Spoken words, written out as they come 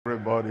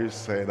everybody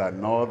said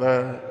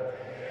another.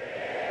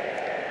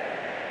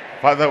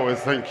 Father, we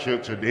thank you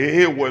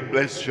today. We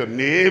bless your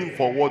name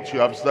for what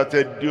you have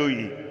started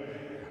doing.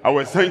 I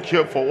will thank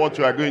you for what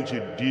you are going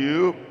to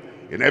do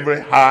in every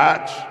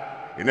heart,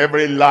 in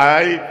every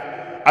life,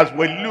 as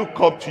we look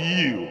up to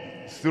you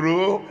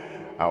through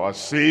our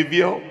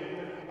Savior,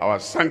 our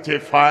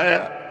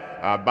Sanctifier,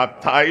 our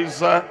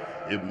Baptizer,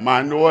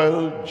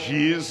 Emmanuel,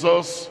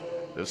 Jesus,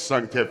 the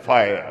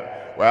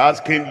Sanctifier. We're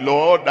asking,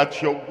 Lord,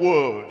 that your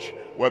word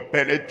will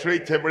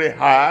penetrate every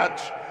heart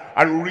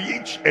and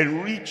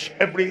enrich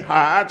every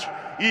heart,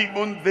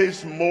 even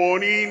this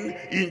morning,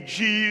 in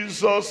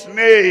Jesus'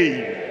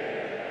 name.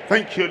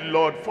 Thank you,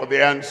 Lord, for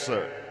the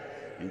answer.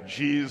 In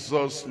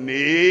Jesus'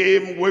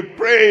 name we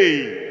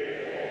pray.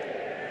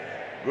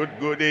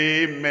 Good,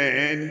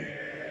 amen.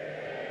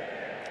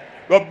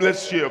 God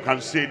bless you. You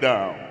can sit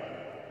down.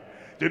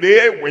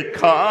 Today we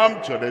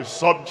come to the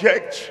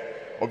subject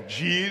of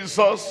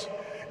Jesus.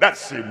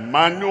 That's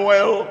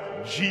Emmanuel,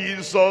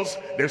 Jesus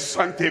the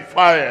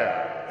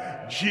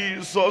Sanctifier.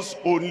 Jesus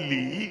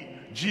only,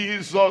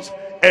 Jesus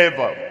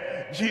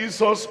ever.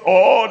 Jesus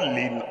all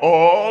in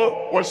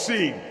all was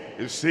seen.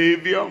 His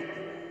Savior,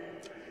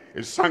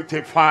 his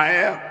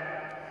Sanctifier,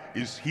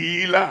 his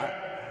Healer,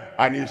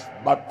 and his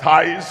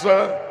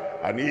Baptizer,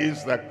 and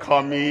he's the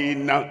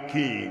coming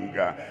King.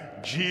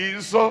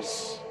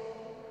 Jesus,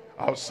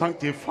 our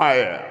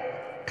Sanctifier,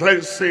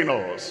 cleansing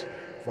us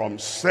from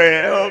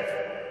self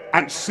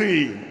and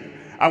sin,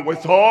 and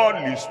with all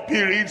his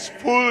Spirit's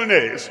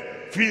fullness,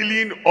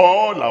 filling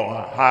all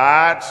our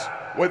hearts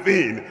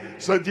within.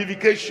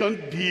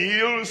 Sanctification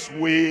deals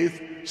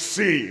with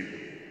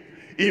sin,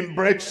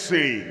 inbred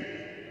sin,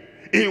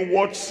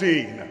 inward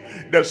sin,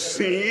 the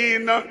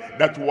sin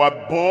that we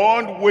were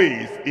born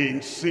with. In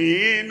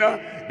sin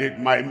did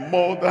my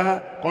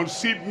mother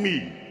conceive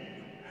me,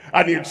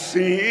 and in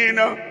sin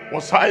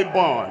was I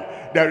born.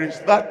 There is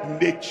that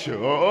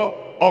nature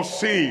of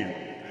sin.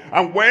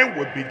 And when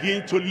we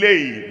begin to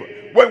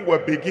live, when we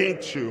begin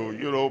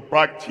to,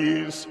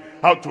 practice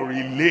how to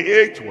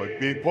relate with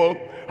people,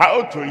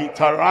 how to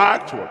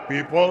interact with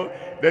people,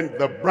 then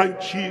the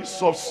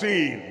branches of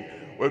sin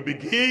will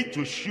begin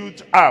to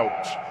shoot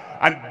out.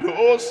 And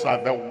those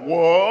are the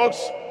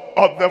works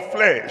of the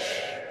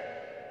flesh.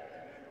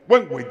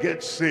 When we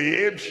get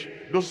saved,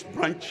 those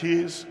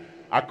branches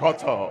are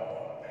cut off.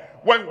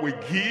 When we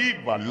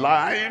give our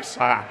lives,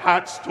 our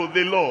hearts to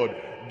the Lord,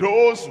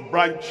 those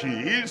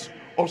branches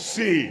of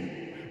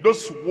sin,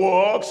 those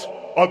works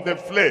of the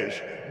flesh,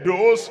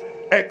 those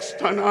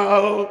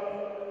external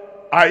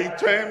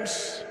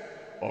items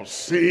of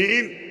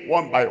sin,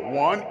 one by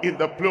one in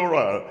the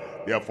plural,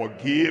 they are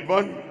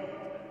forgiven,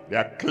 they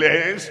are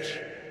cleansed,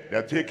 they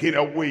are taken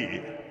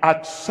away.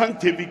 At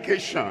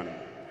sanctification,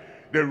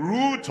 the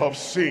root of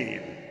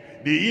sin,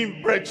 the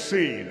inbred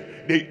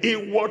sin, the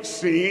inward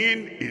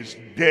sin is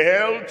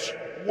dealt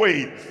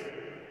with.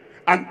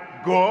 And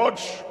God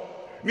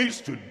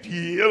needs to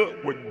deal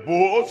with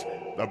both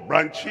the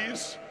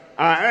branches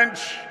and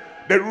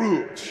the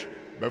root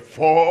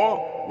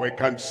before we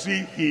can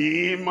see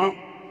him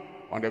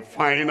on the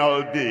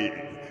final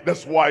day.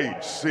 That's why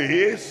it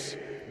says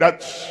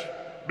that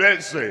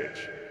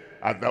blessed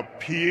are the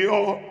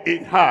pure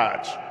in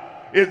heart.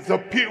 It's the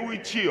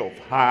purity of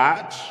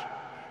heart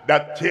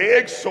that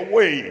takes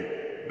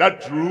away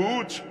that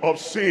root of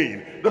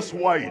sin. That's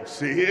why it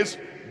says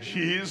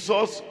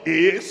Jesus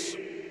is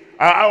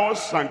our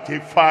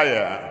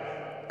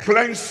Sanctifier,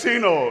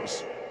 cleansing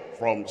us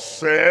from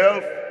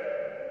self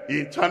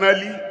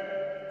internally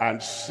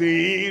and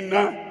sin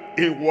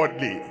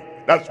inwardly.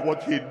 That's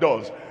what he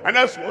does. And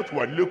that's what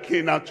we're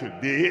looking at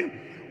today.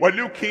 We're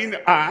looking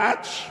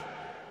at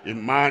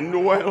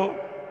Emmanuel,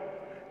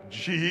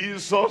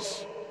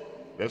 Jesus,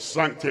 the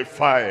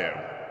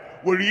Sanctifier.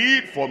 We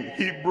read from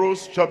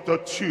Hebrews chapter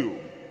 2.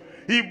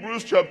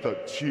 Hebrews chapter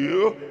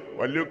 2,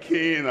 we're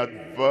looking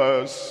at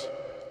verse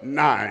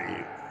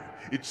 9.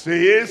 It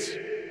says,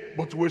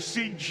 but we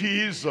see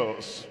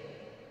Jesus,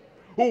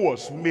 who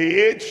was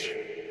made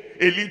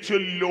a little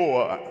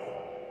lower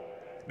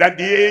than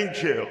the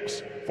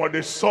angels for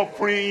the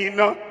suffering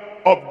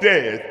of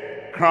death,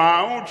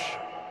 crowned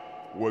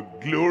with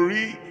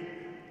glory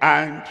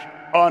and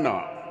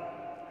honor,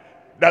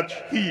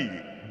 that he,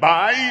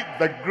 by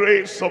the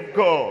grace of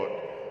God,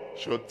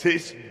 should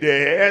taste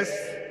death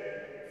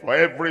for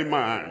every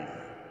man.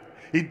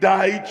 He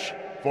died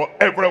for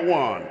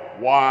everyone.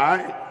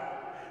 Why?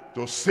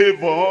 To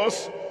save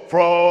us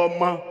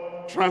from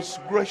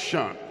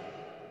transgression,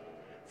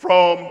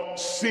 from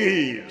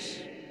sins,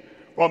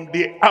 from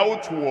the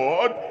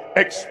outward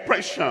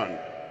expression,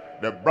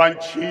 the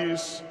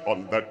branches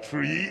on the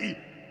tree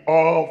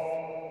of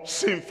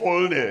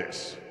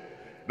sinfulness.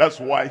 That's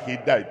why he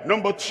died.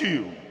 Number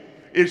two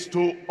is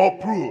to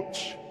uproot,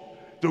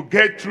 to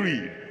get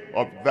rid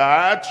of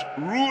that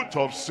root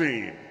of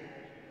sin,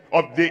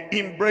 of the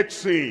inbred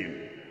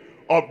sin,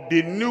 of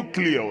the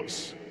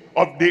nucleus,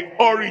 of the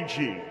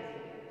origin,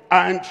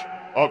 and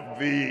of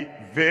the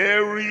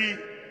very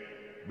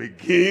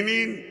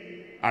beginning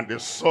and the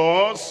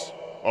source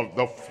of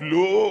the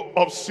flow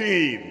of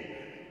sin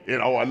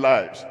in our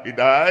lives. He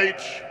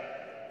died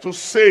to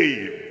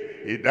save.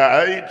 He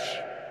died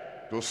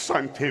to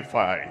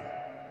sanctify.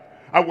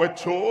 And we're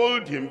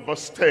told in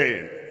verse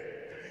 10.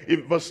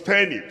 In verse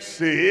 10 it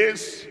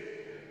says,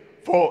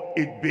 for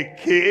it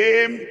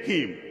became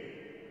him,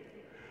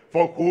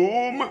 for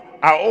whom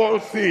are all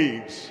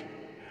things,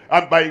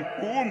 and by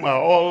whom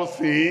are all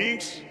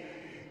things,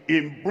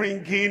 in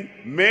bringing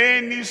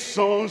many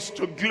sons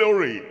to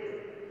glory.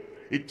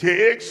 It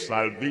takes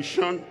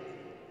salvation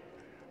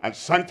and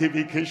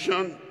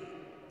sanctification,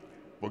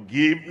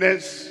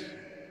 forgiveness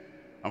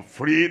and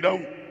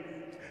freedom,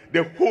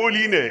 the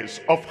holiness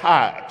of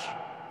heart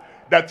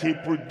that he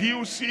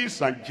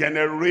produces and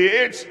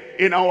generates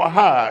in our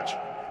heart,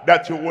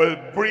 that he will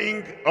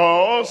bring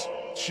us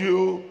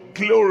to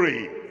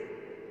glory,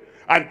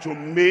 and to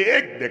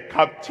make the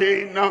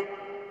captain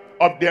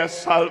of their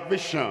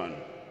salvation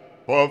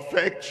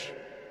perfect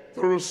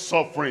through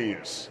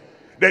sufferings.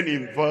 Then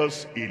in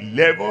verse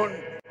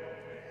 11,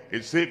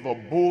 it says, for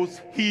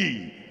both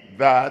he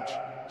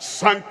that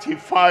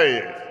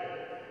sanctifieth,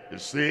 he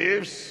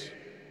saves,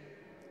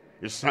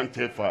 he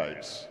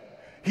sanctifies.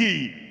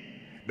 He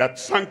that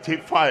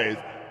sanctifieth,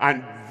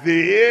 and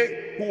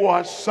they who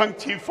are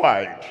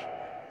sanctified,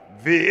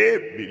 they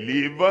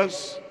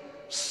believers,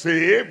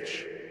 saved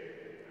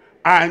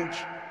and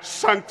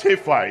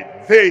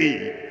sanctified,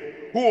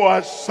 they who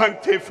are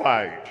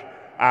sanctified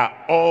are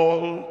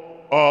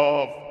all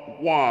of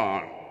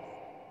one.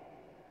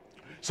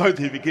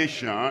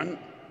 Sanctification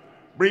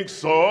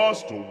brings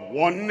us to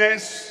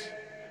oneness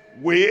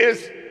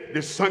with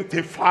the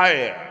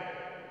sanctifier,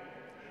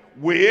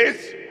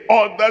 with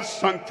other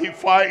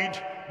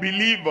sanctified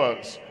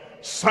believers.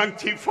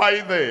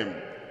 Sanctify them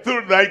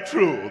through thy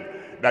truth,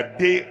 that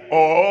they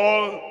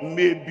all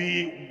may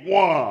be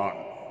one.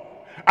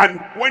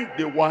 And when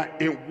they were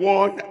in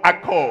one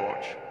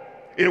accord,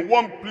 in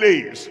one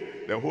place,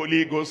 the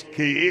Holy Ghost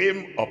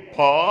came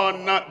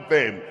upon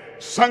them.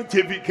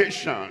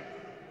 Sanctification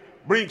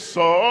brings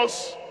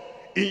us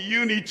in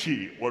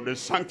unity with the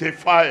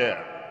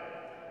sanctifier,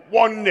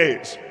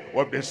 oneness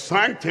with the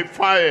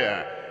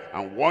sanctifier,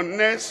 and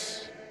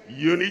oneness,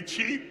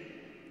 unity,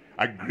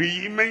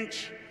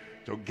 agreement,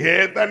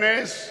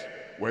 togetherness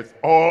with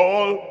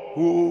all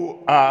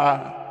who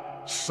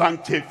are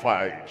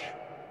sanctified.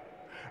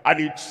 And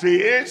it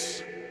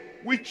says,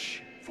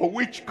 for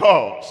which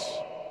cause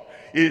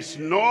is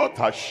not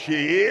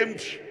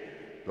ashamed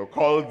to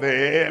call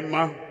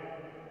them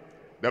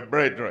the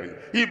brethren.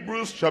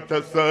 Hebrews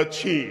chapter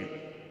 13.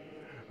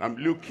 I'm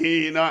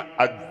looking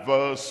at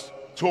verse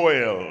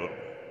 12.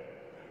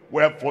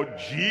 Wherefore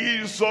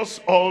Jesus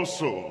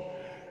also,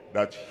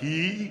 that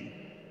he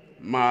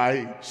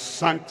might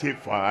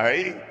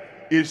sanctify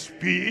his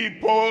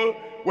people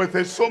with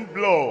his own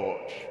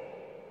blood.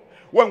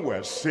 When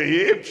we're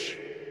saved,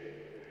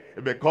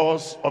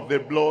 because of the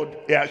blood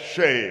he has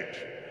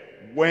shed.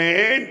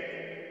 When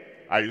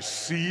I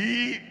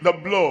see the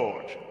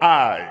blood,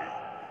 I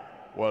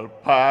will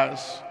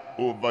pass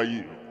over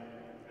you.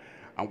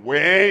 And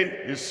when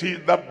you see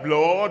the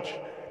blood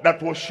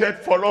that was shed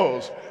for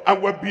us,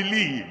 and we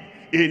believe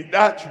in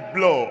that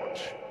blood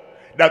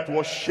that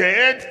was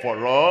shed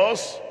for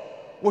us,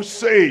 we're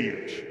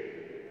saved.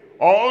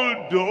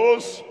 All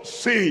those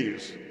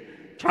sins,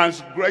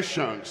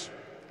 transgressions,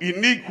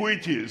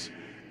 iniquities,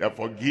 they're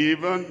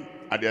forgiven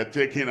and they're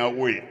taken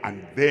away.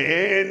 And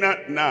then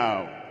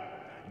now,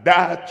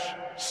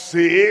 that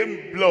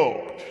same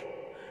blood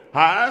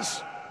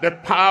has the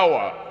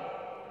power.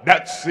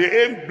 That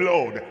same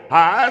blood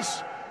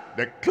has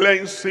the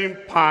cleansing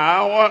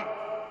power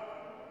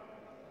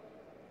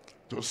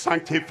to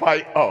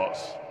sanctify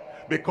us.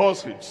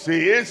 Because it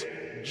says,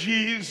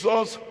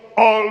 Jesus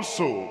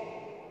also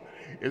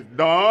has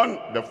done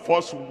the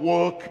first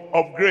work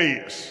of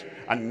grace.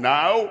 And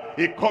now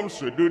he comes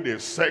to do the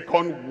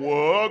second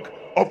work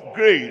of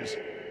grace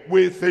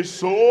with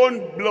his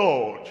own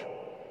blood.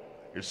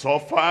 He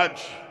suffered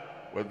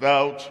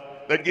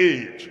without the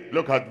gate.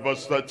 Look at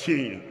verse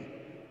 13.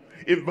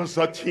 In verse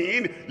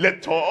 13,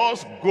 let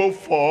us go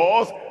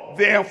forth,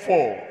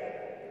 therefore.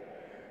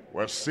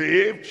 We're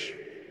saved.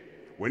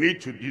 We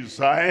need to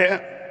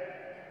desire.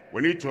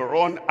 We need to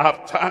run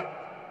after.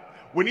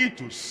 We need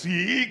to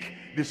seek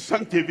the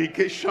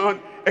sanctification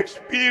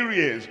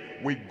experience.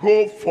 We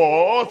go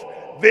forth,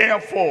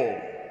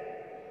 therefore,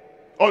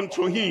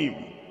 unto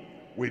him,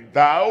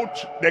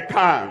 without the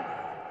camp,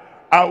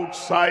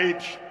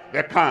 outside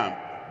the camp,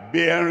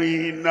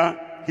 bearing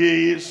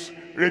his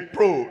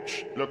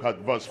reproach. Look at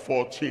verse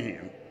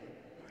 14.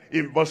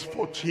 In verse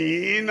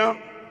 14,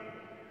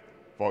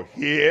 for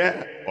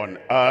here on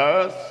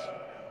earth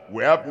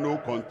we have no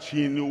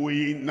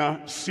continuing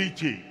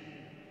city.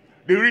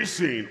 The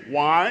reason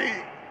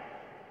why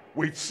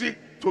we seek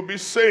to be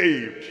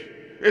saved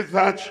is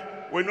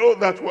that we know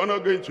that we're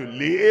not going to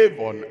live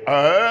on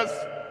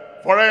earth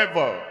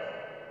forever.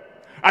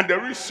 And the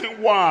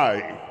reason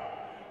why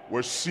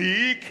we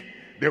seek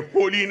the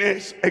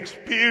holiness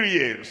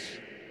experience,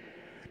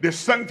 the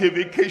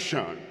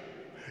sanctification,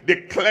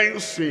 the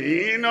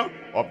cleansing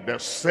of the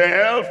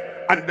self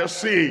and the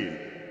sin,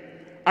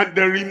 and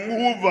the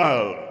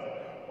removal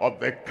of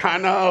the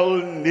carnal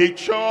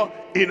nature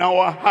in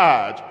our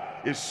heart,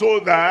 is so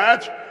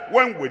that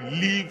when we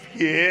live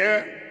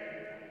here,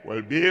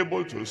 we'll be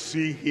able to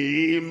see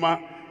him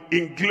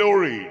in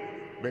glory.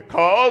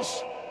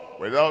 Because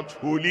without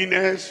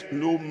holiness,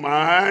 no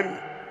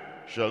man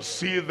shall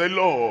see the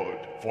Lord.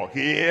 For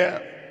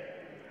here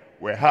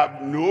we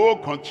have no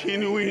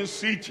continuing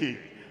city,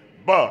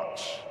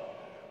 but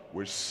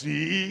we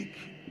seek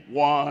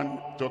one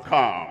to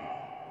come.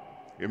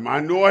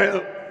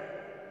 Emmanuel,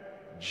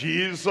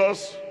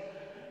 Jesus,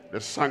 the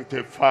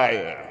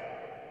Sanctifier.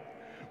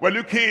 We're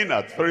looking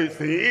at three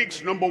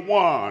things. Number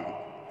one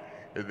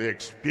is the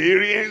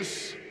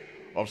experience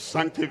of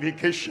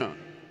sanctification.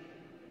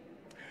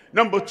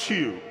 Number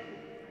two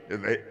is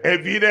the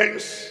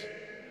evidence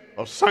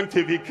of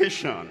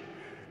sanctification.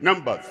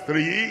 Number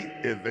three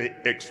is the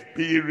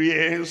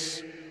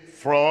experience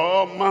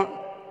from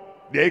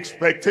the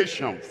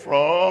expectation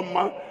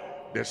from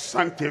the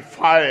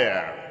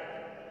Sanctifier.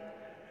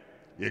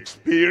 The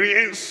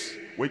experience,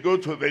 we go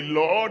to the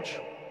Lord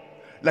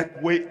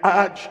like we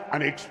had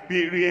an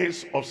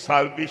experience of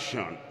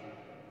salvation.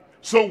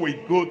 So we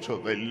go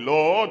to the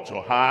Lord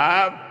to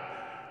have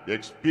the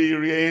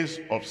experience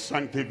of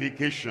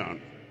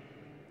sanctification.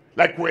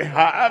 Like we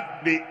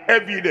have the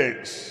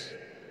evidence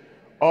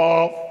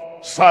of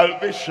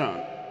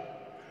salvation,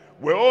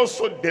 we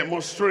also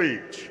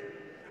demonstrate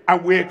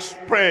and we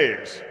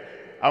express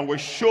and we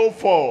show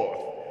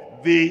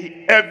forth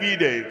the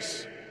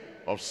evidence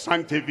of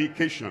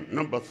sanctification.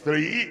 Number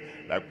three,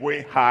 like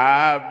we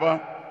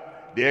have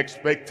the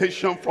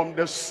expectation from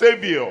the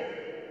Savior,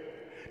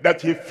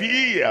 that if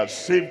he has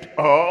saved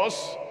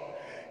us,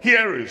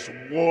 here is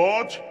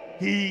what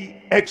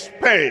he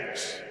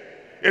expects.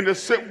 In the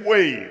same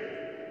way,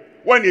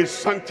 when he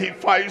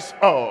sanctifies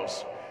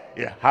us,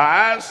 he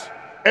has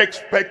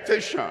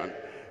expectation.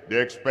 The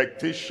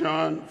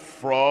expectation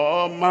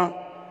from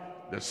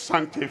the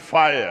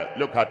Sanctifier.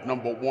 Look at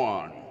number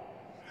one.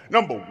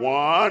 Number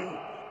one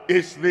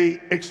is the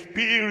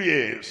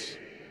experience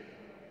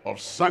of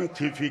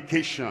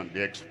sanctification.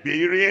 The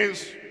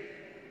experience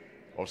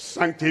of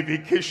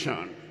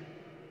sanctification.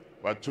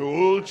 We're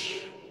told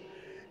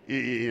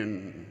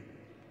in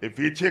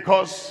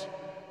Leviticus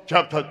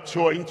chapter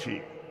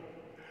 20,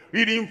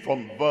 reading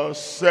from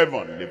verse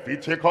 7.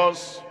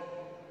 Leviticus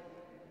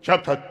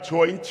chapter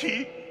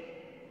 20,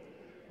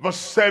 verse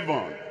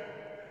 7.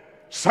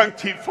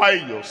 Sanctify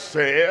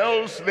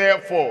yourselves,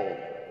 therefore,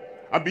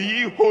 and be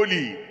ye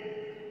holy,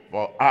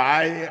 for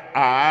I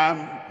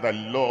am the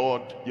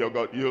Lord your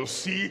God. You'll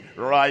see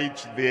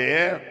right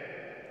there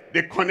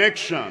the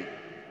connection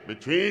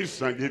between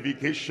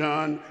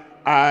sanctification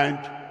and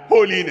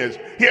holiness.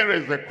 Here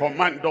is the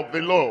command of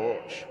the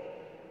Lord.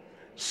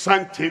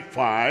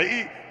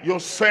 Sanctify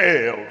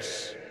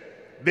yourselves,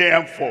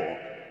 therefore,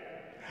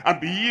 and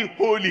be ye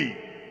holy,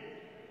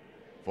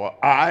 for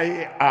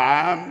I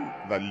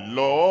am the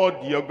Lord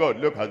your God.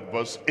 Look at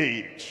verse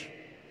 8.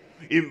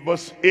 In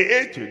verse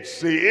 8 it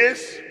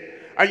says,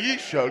 and ye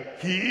shall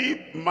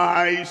keep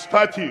my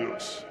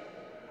statutes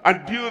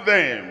and do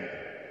them.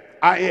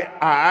 I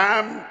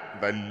am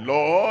the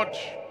Lord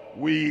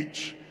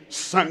which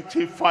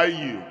sanctify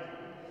you.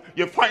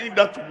 You find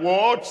that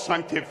word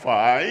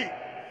sanctify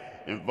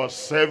in verse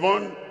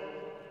 7.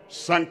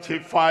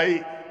 Sanctify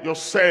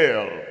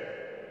yourself.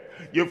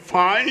 You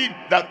find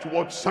that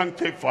word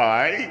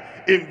sanctify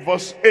in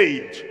verse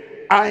 8.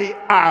 I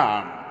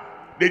am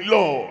the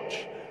Lord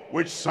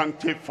which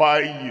sanctify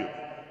you.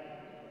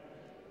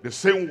 The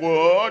same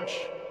word,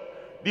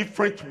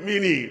 different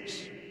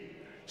meanings.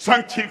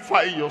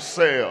 Sanctify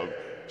yourself.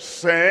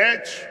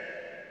 Set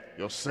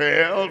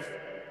yourself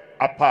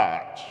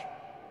apart.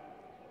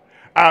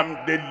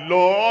 I'm the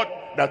Lord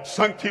that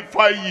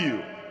sanctify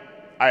you.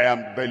 I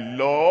am the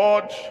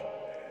Lord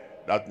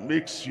that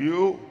makes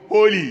you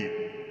holy.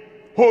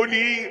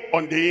 Holy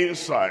on the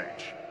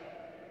inside.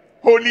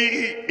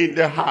 Holy in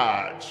the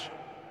heart.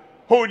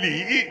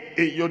 Holy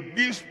in your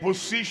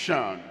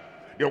disposition.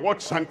 The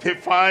word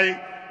sanctify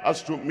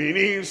has two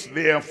meanings,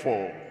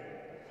 therefore.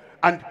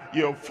 And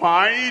you'll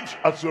find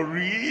as you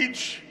read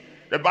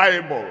the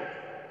Bible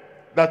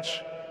that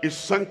a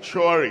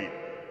sanctuary,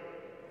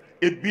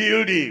 a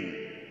building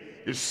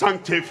is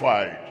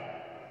sanctified.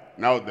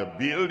 Now the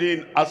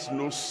building has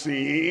no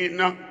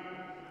sin,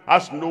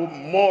 has no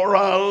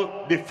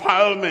moral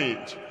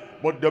defilement,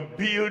 but the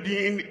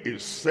building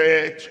is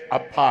set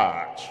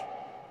apart,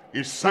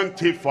 is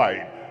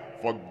sanctified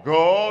for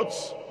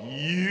God's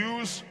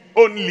use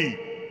only.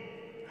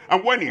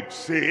 And when it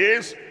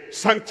says,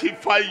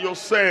 sanctify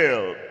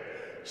yourself,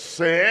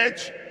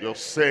 set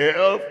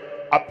yourself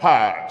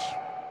apart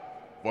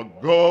for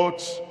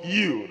God's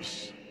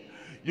use.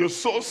 You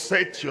so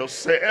set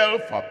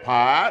yourself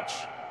apart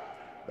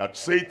that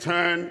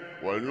Satan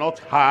will not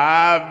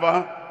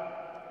have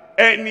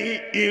any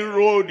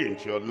inroad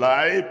into your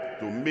life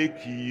to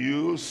make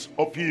use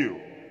of you.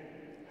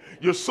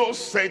 You so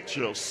set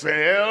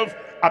yourself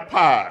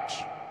apart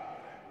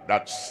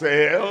that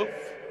self,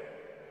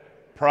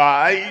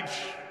 pride,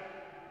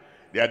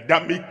 the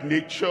Adamic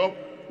nature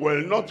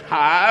will not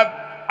have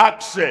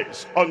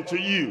access unto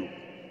you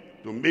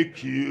to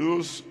make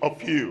use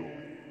of you.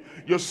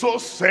 You so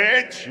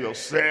set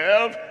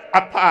yourself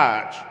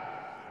apart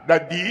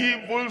that the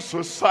evil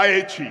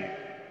society,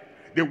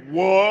 the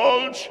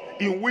world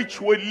in which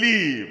we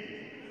live,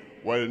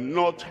 will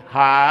not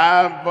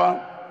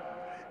have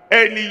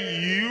any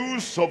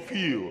use of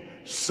you.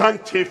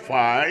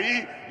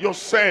 Sanctify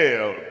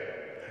yourself,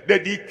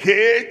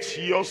 dedicate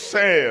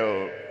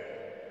yourself,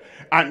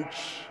 and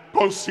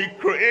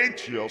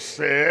consecrate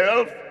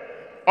yourself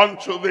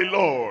unto the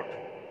Lord,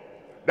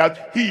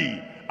 that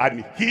he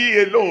and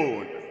he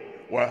alone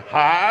will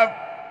have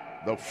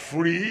the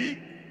free,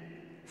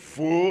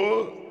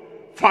 full,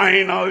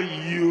 final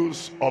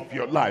use of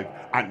your life.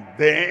 And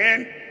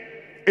then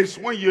it's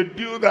when you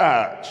do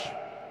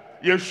that,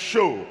 you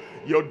show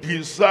your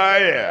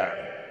desire,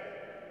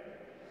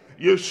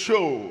 you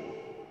show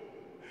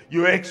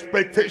your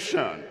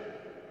expectation,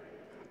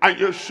 and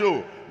you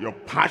show your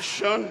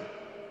passion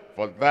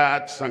for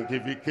that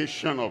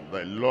sanctification of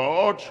the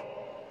Lord.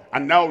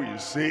 And now he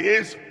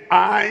says,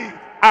 I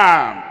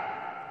am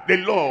the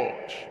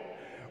Lord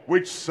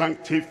which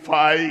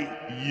sanctify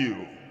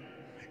you.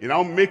 It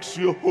now makes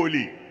you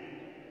holy.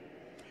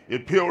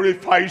 It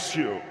purifies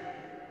you.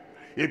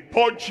 It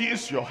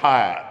purges your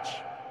heart.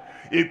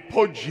 It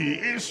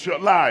purges your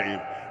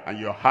life. And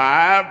you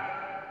have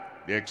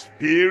the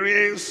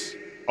experience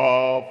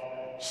of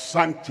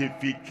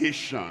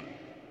sanctification.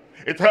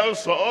 It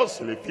tells us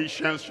in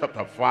Ephesians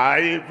chapter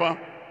 5,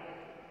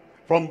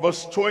 from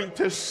verse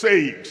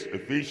 26,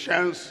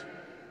 Ephesians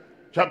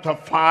chapter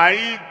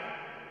 5,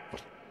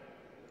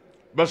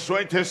 verse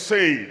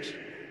 26,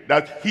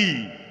 that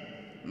he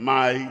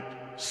might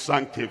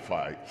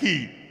sanctify.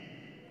 He,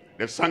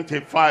 the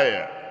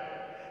sanctifier,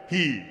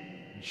 he,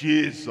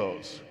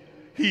 Jesus,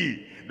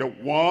 he, the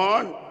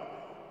one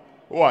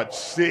who had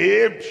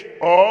saved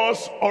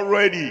us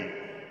already,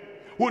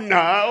 who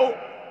now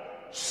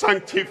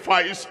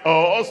sanctifies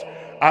us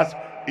as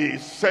a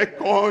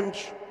second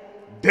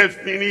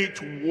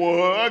definite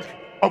work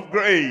of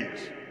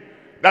grace,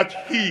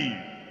 that he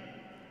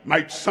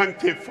might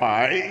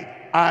sanctify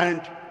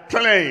and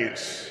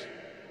cleanse.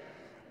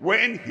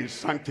 When he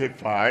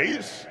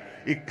sanctifies,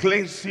 he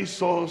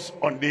cleanses us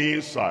on the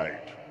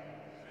inside.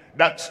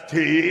 That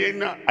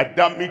stain,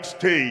 Adamic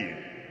stain,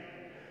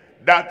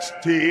 that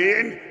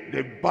stain,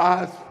 the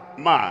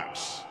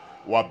birthmarks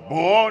were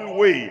born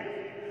with,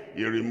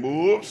 he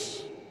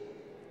removes,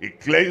 he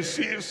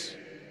cleanses,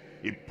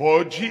 he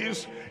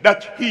purges,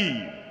 that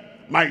he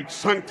might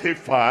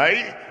sanctify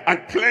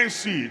and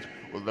cleanse it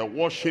with the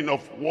washing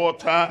of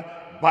water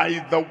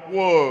by the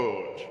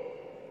word.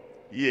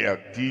 Ye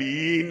are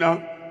clean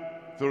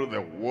through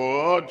the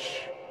word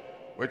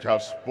which I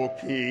have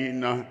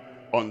spoken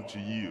unto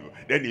you.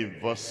 Then in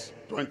verse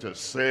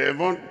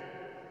 27,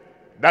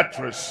 that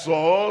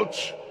result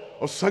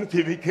of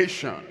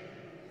sanctification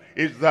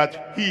is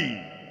that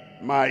he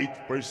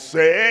might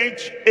present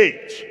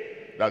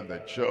it, that the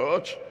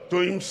church, to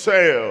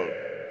himself,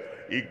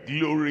 a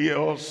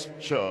glorious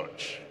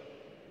church.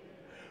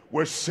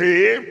 We're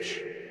saved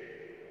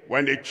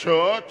when the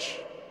church,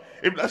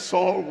 if that's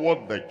all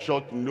what the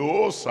church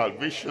knows,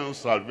 salvation,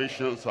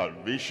 salvation,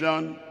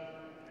 salvation,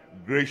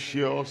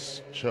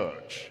 gracious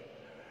church.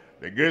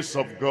 The grace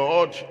of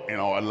God in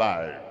our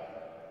life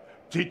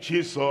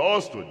teaches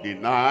us to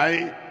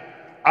deny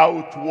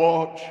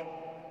outward,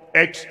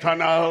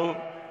 external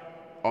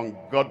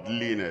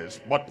ungodliness.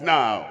 But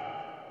now,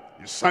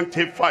 it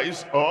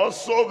sanctifies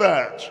us so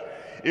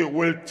that it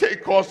will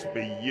take us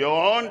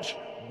beyond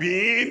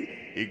being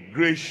a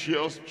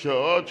gracious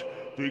church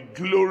to a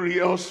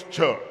glorious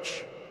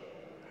church.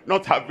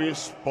 Not having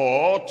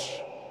spot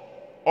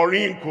or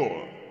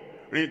wrinkle.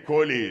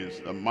 Wrinkle is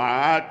the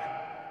mark,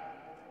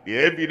 the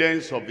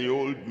evidence of the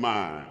old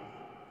man.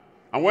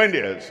 And when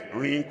there's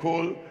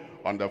wrinkle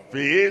on the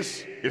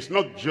face, it's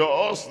not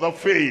just the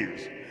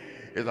face.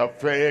 It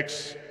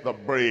affects the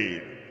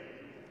brain.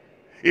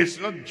 It's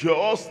not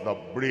just the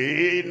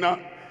brain.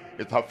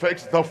 It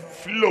affects the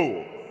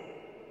flow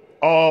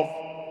of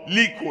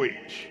liquid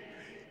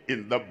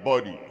in the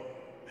body.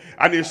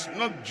 And it's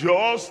not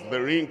just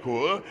the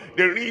wrinkle.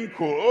 The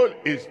wrinkle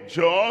is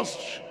just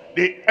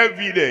the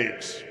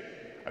evidence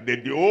that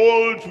the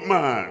old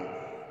man,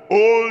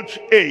 old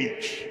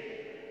age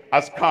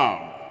has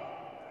come.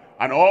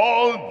 And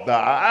all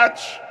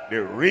that,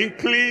 the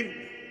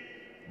wrinkling,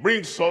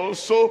 brings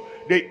also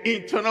the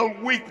internal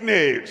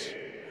weakness.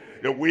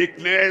 The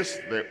weakness,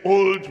 the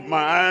old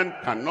man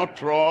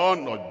cannot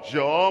run or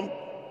jump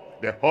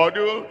the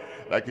hurdle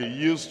like he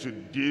used to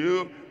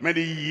do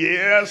many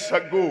years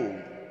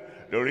ago.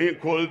 The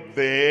wrinkle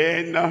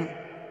then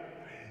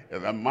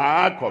is the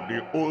mark of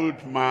the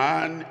old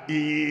man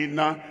in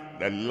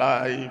the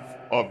life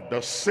of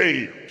the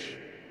saved.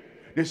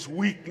 There's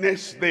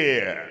weakness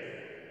there.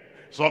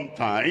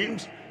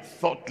 Sometimes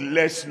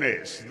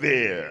thoughtlessness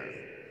there.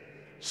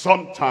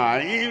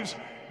 Sometimes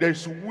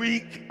there's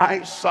weak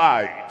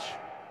eyesight.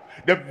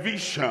 The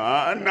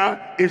vision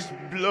is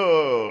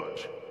blood,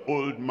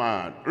 old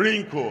man,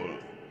 wrinkle.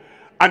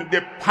 And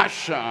the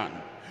passion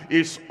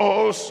is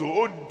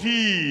also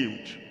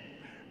dimmed.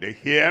 The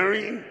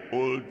hearing,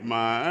 old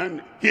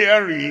man,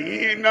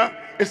 hearing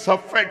is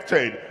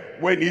affected.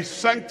 When he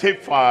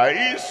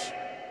sanctifies,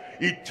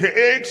 he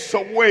takes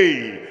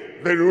away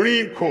the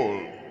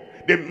wrinkle,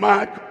 the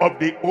mark of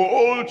the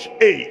old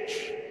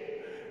age,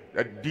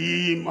 the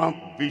dim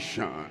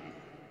vision,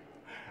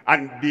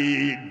 and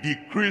the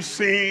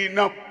decreasing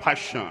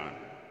passion.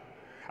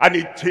 And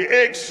it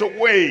takes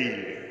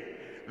away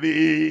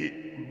the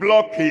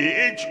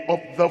blockage of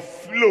the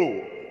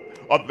flow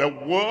of the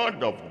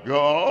word of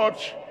God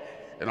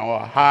in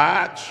our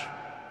heart,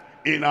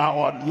 in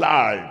our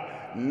life.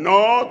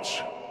 Not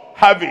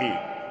having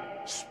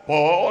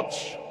spot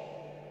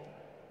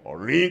or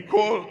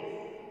wrinkle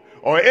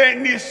or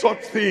any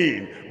such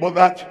thing, but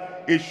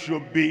that it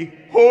should be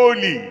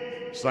holy.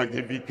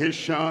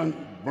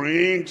 Sanctification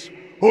brings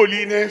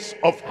holiness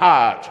of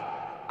heart,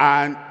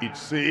 and it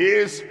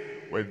says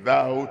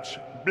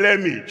without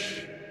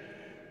blemish.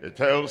 It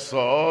tells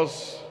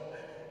us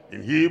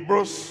in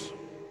Hebrews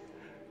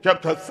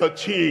chapter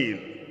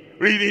 13,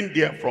 reading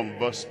there from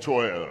verse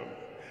 12.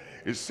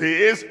 It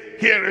says,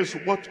 here is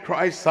what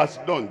Christ has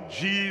done.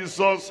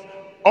 Jesus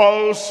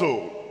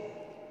also,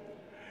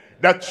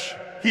 that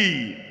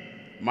he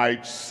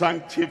might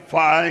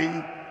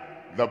sanctify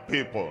the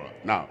people.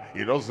 Now,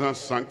 he doesn't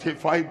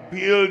sanctify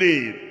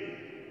building.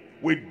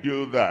 We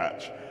do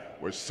that.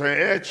 We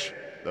set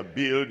the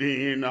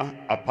building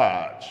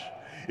apart.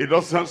 It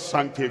doesn't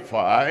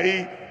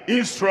sanctify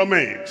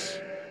instruments.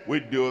 We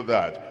do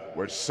that.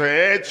 We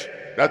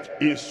set that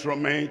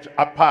instrument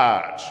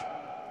apart.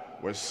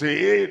 We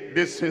say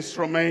this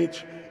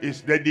instrument is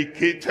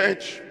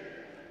dedicated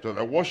to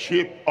the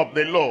worship of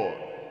the Lord,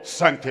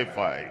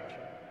 sanctified.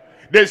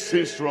 This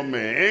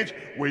instrument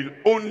will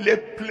only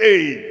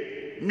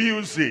play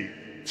music,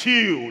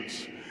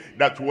 tunes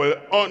that will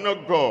honor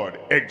God,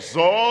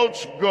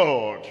 exalt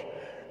God.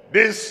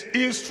 This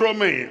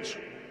instrument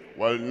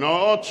will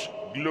not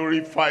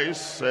glorify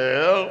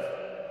self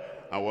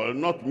and will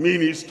not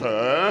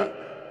minister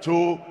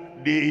to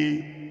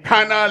the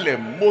carnal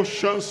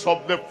emotions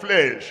of the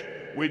flesh.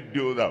 We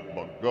do that,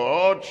 but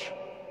God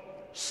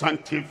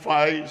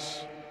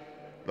sanctifies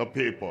the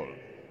people.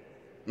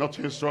 Not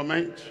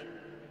instrument,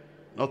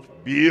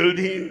 not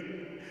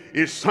building.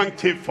 It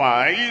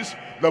sanctifies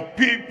the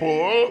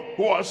people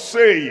who are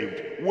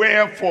saved.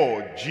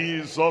 Wherefore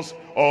Jesus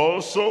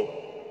also,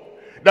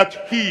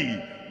 that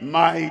he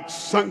might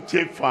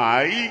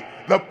sanctify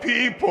the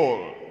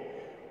people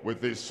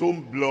with his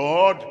own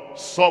blood,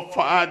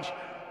 suffered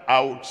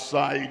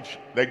outside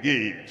the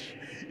gate.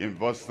 In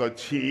verse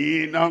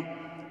 13,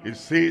 it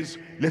says,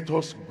 let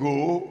us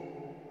go,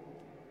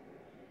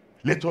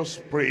 let us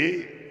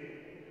pray,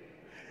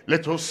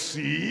 let us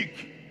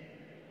seek,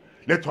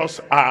 let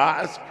us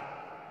ask,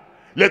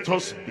 let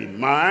us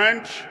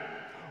demand.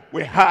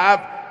 We have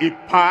a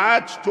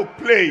part to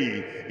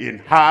play in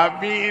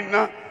having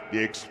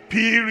the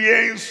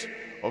experience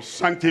of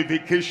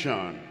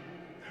sanctification.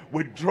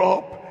 We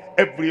drop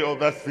every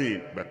other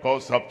thing,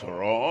 because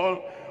after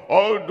all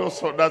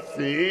those other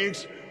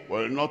things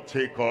will not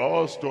take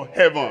us to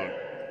heaven.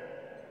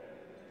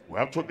 We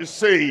have to be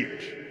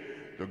saved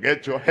to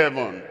get to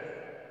heaven.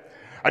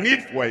 And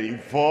if we're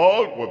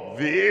involved with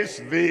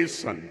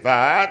this and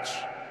that,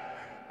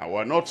 and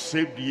we're not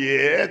saved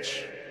yet,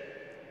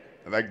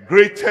 the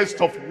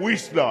greatest of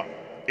wisdom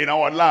in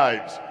our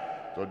lives,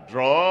 to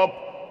drop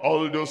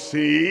all those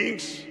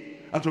things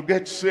and to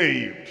get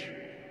saved.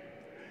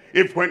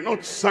 If we're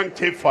not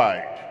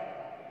sanctified,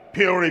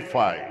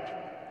 purified,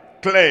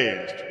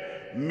 cleansed,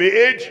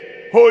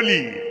 made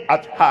holy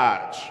at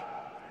heart,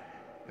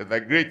 the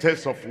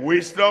greatest of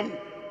wisdom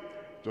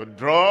to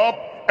drop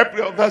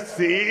every other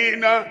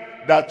thing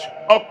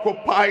that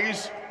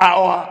occupies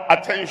our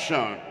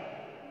attention.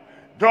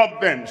 Drop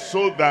them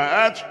so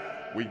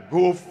that we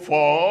go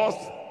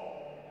forth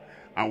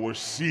and we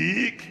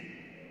seek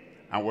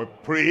and we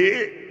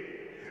pray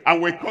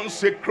and we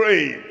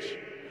consecrate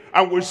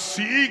and we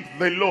seek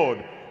the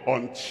Lord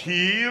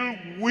until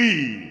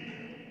we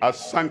are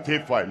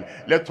sanctified.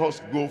 Let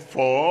us go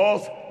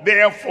forth,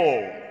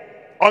 therefore,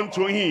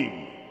 unto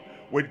him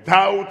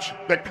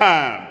without the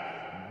calm,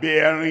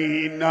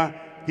 bearing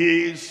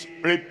his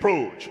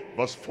reproach.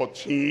 Verse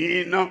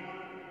 14,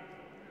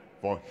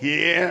 for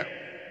here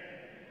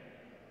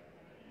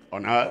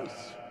on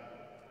earth,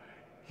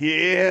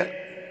 here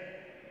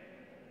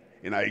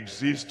in our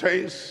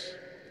existence,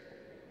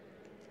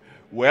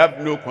 we have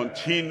no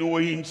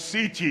continuing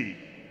city,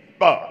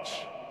 but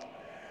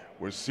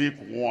we seek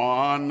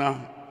one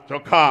to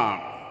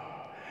come.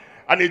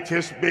 And it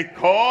is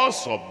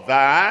because of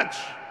that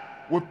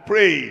we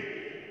pray.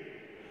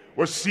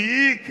 We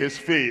seek his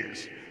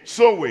face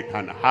so we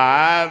can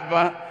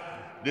have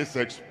this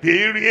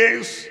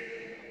experience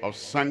of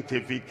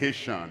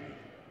sanctification.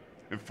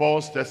 In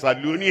 1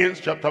 Thessalonians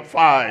chapter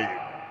 5,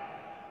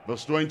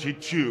 verse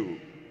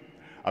 22,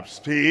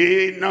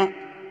 abstain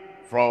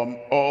from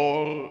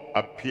all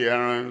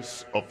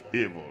appearance of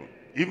evil.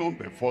 Even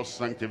before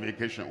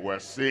sanctification, we're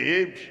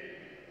saved.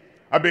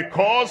 And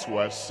because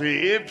we're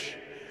saved,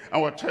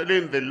 and we're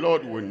telling the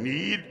Lord we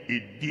need a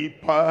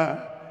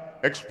deeper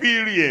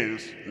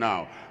experience.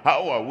 Now,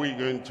 how are we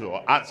going to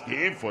ask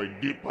him for a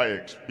deeper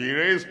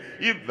experience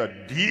if the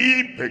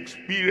deep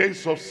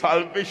experience of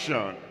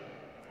salvation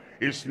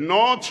is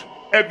not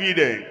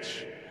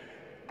evident?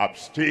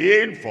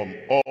 Abstain from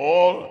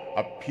all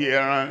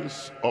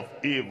appearance of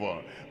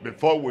evil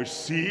before we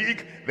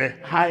seek the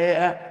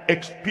higher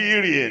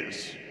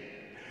experience,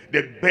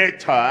 the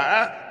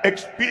better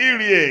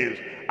experience,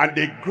 and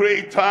the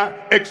greater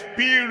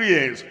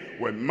experience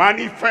will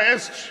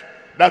manifest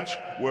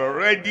that we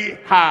already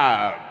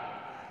have.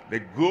 The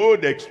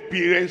good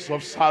experience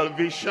of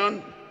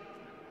salvation,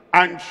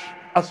 and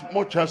as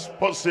much as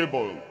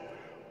possible,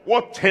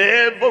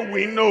 whatever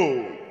we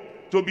know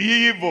to be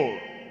evil,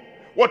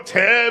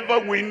 whatever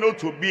we know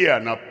to be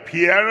an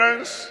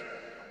appearance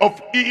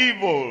of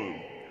evil,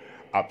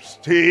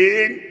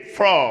 abstain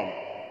from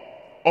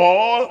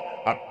all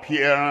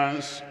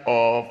appearance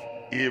of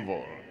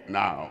evil.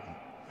 Now,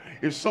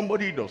 if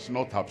somebody does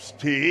not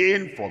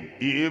abstain from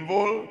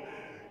evil,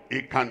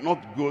 he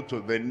cannot go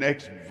to the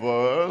next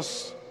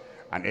verse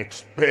and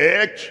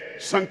expect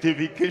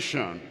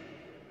sanctification.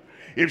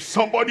 If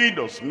somebody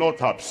does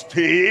not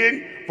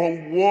abstain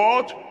from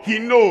what he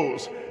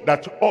knows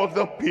that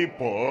other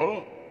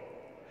people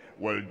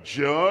will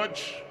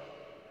judge,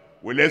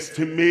 will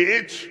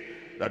estimate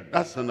that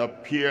that's an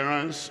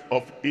appearance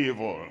of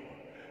evil,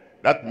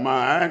 that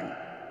man,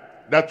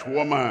 that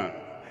woman,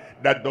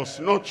 that does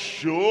not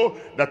show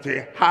that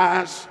he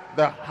has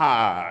the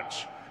heart,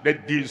 the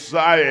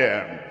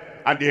desire,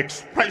 and the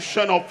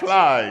expression of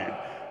life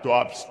to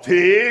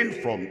abstain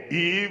from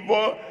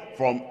evil,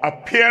 from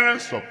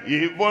appearance of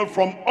evil,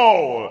 from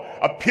all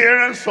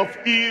appearance of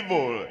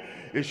evil,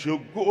 he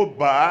should go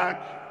back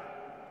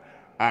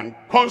and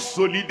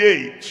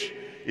consolidate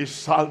his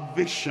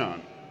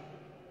salvation.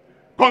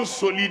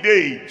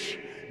 Consolidate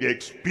the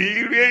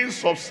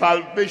experience of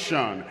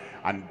salvation.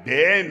 And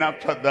then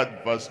after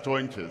that, verse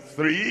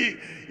 23,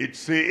 it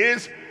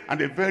says, and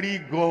the very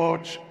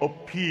God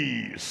of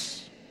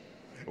peace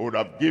would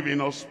have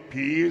given us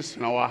peace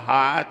in our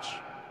heart,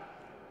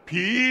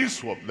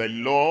 peace with the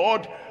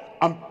Lord,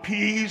 and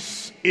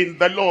peace in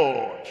the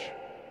Lord.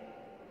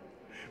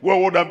 We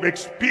would have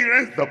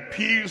experienced the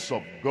peace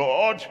of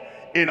God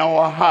in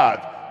our heart,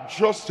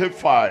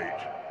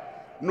 justified.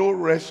 No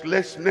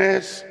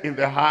restlessness in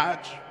the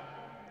heart,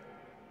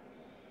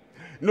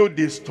 no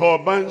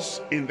disturbance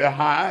in the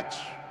heart,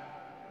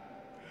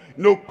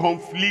 no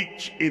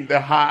conflict in the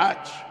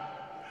heart.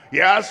 He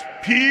has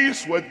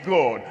peace with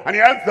God, and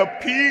he has the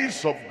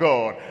peace of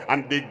God,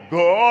 and the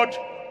God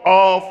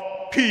of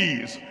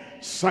peace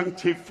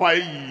sanctify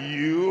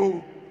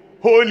you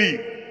wholly.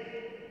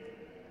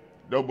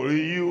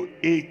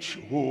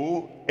 W-H-O-L-L-Y.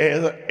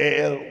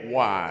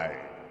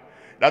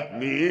 That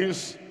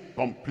means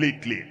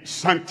completely.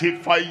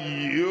 Sanctify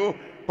you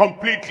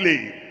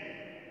completely.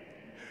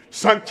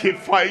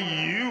 Sanctify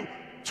you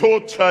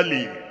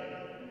totally.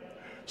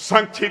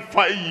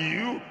 Sanctify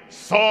you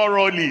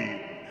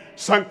thoroughly.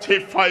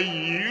 Sanctify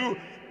you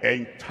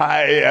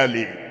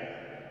entirely.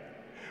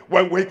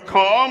 When we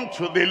come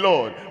to the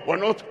Lord, we're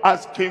not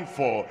asking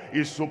for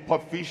a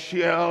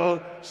superficial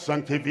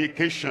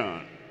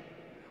sanctification.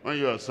 When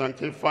you are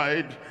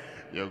sanctified,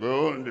 you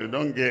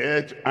don't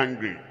get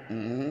angry.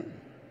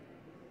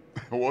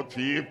 What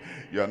if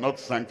you are not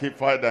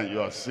sanctified and you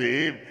are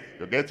saved?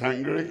 You get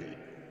angry.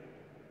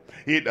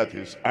 He that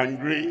is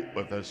angry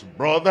with his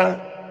brother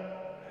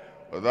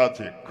without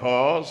a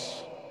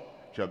cause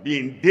shall be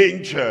in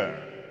danger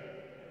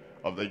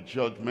of the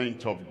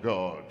judgment of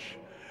God.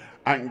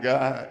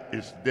 Anger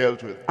is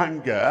dealt with.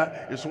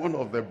 Anger is one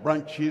of the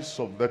branches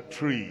of the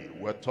tree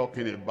we're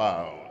talking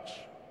about.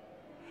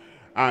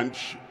 And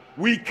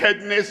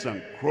wickedness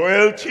and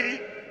cruelty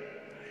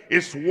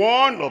is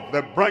one of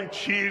the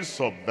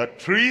branches of the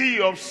tree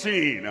of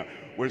sin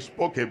we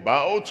spoke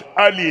about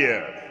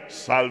earlier.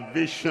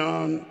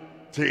 Salvation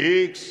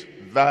takes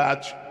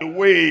that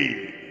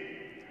away.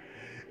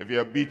 If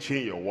you're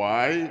beating your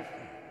wife,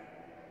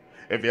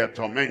 if you're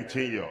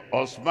tormenting your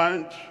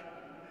husband,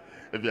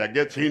 if you're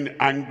getting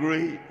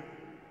angry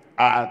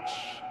at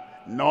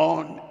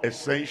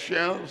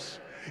non-essentials,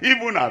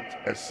 even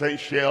at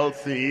essential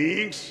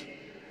things,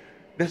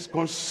 there's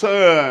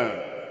concern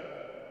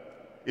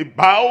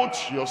about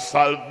your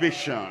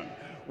salvation.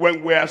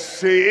 When we are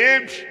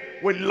saved,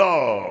 we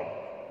love.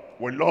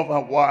 We love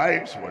our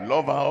wives, we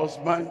love our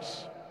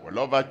husbands, we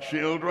love our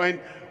children,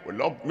 we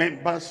love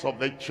members of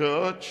the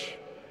church,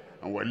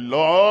 and we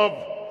love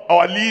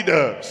our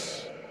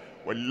leaders.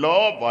 We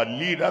love our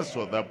leaders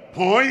to the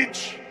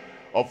point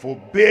of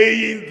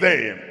obeying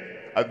them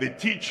as they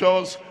teach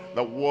us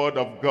the word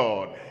of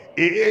God.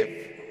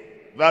 If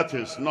that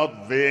is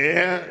not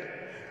there,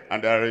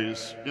 and there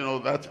is,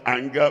 that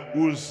anger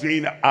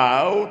oozing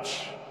out,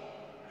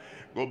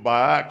 go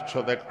back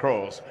to the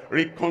cross.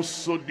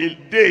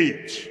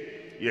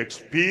 Reconsolidate the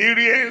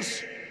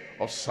experience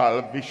of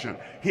salvation.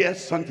 Here,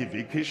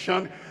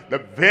 sanctification, the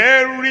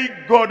very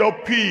God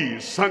of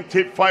peace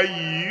sanctify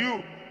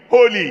you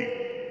wholly,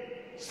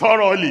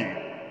 thoroughly,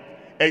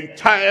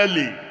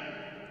 entirely,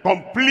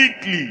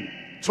 completely,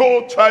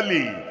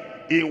 totally,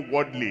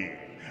 inwardly.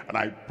 And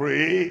I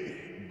pray,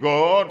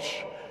 God,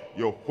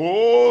 your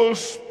whole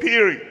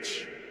spirit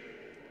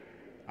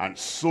and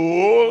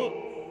soul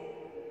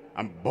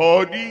and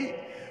body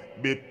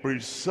be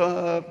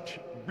preserved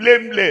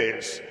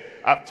blameless.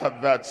 After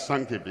that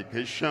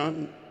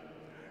sanctification,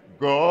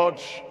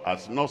 God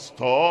has not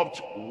stopped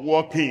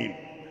working.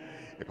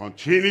 He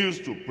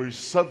continues to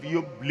preserve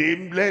you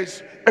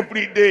blameless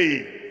every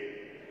day,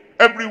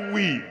 every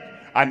week,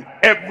 and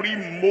every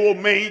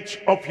moment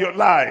of your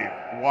life.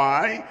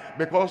 Why?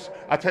 Because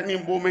at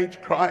any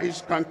moment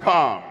Christ can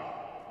come.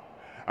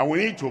 And we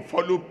need to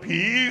follow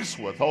peace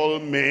with all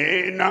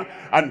men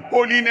and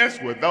holiness,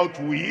 without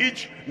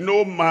which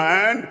no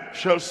man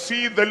shall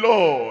see the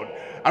Lord.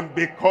 And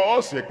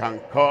because he can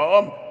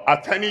come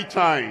at any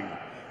time,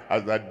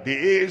 as the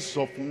days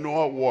of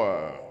Noah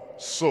were,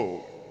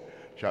 so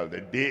shall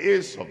the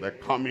days of the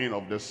coming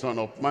of the Son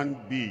of Man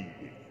be.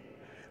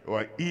 They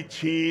were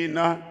eating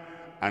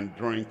and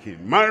drinking,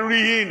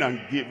 marrying and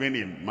giving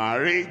in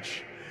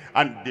marriage.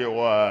 And they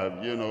were,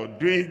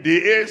 doing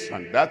this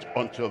and that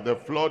until the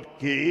flood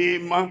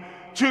came,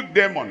 took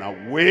them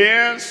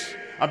unawares.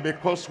 And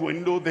because we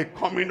know the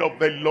coming of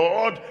the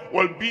Lord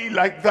will be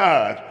like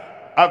that,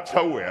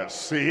 after we're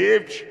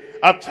saved,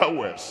 after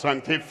we're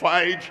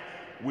sanctified,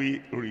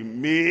 we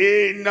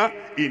remain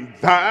in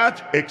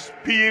that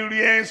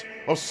experience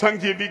of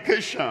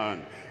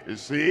sanctification. It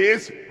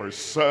says,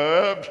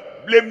 preserved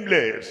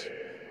blameless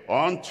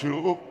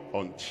until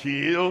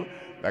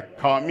the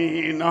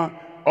coming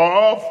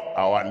of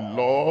our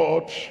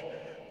Lord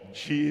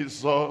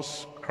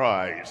Jesus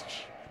Christ.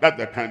 That's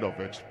the kind of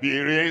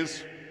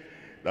experience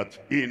that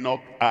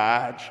Enoch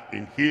had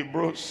in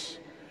Hebrews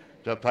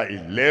chapter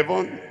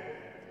 11,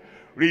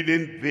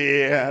 reading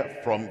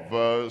there from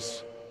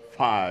verse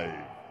 5.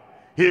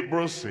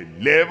 Hebrews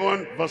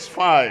 11 verse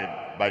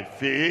 5. By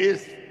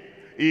faith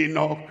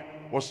Enoch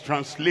was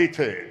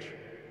translated,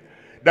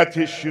 that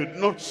he should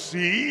not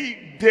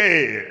see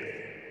death,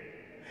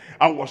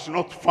 and was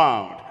not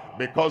found,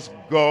 because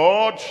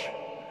God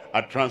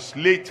had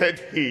translated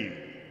him.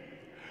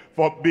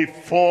 For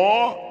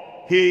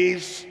before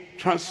his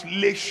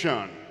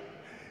translation,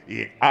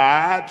 he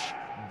had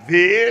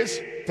this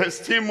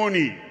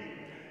testimony,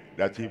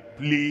 that he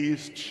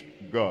pleased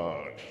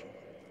God.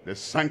 The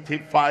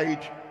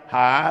sanctified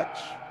heart,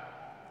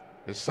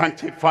 the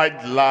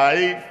sanctified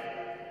life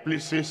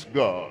pleases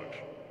God.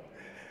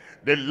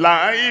 The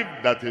life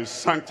that is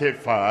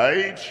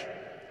sanctified,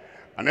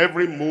 and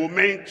every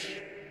moment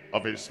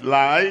of his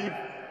life,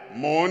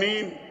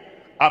 morning,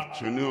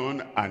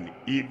 afternoon, and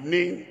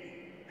evening,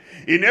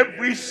 in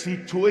every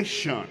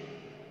situation,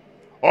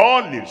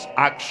 all his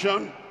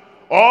action,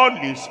 all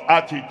his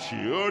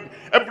attitude,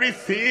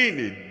 everything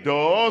he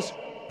does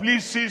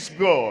pleases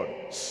God,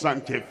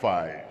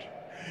 sanctified.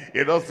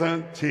 It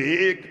doesn't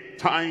take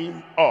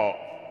time off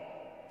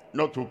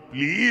not to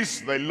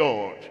please the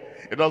Lord.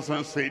 It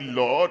doesn't say,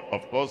 Lord,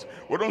 of course,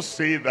 we don't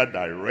say that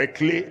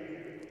directly,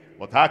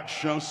 but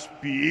actions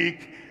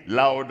speak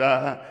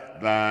louder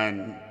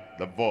than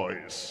the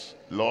voice.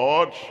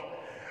 Lord,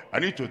 I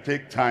need to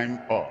take time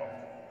off.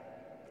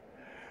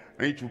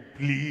 I need to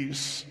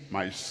please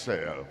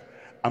myself.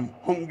 I'm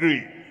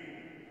hungry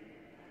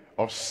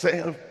of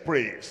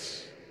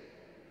self-praise.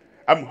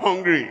 I'm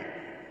hungry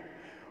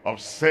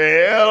of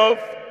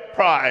self-pride.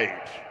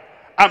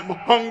 I'm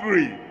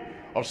hungry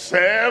of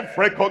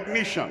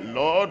self-recognition.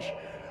 Lord,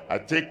 I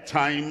take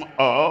time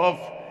off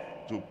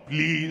to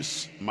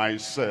please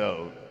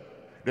myself.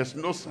 There's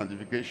no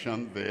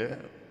sanctification there.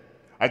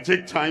 I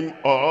take time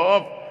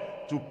off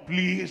to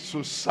please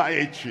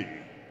society.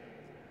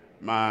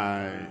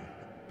 My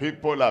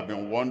people have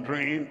been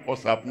wondering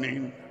what's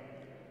happening.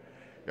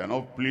 They're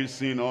not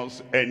pleasing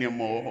us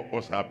anymore.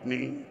 What's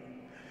happening?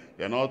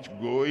 They're not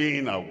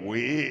going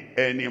away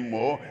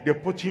anymore. They're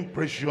putting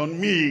pressure on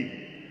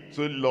me.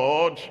 So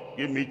Lord,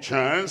 give me a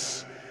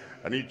chance.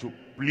 I need to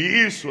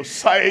please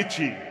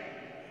society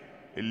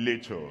a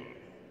little.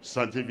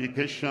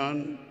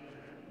 Sanctification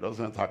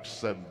doesn't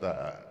accept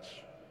that.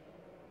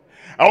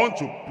 I want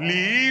to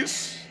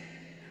please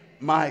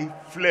my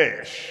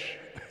flesh.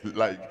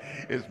 Like,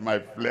 it's my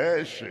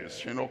flesh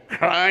is,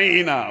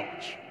 crying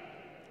out.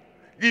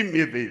 Give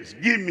me this,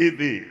 give me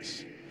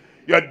this.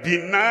 You're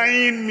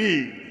denying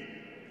me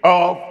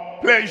of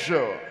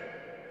pleasure.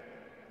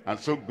 And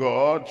so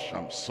God,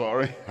 I'm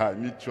sorry, I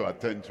need to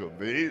attend to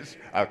this.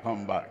 I'll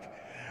come back.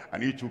 I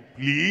need to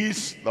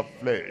please the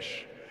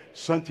flesh.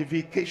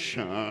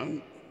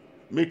 Sanctification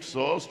makes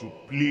us to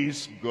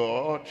please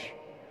God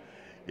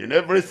in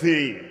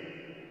everything,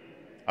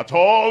 at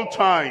all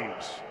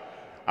times.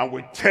 And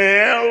we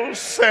tell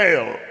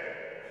self,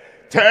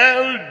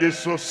 tell the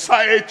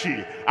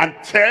society, and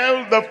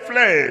tell the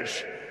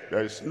flesh,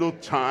 there is no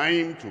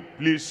time to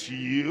please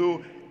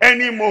you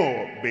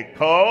anymore,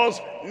 because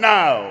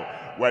now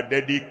we're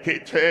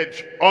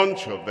dedicated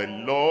unto the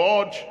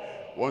Lord,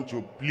 want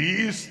to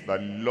please the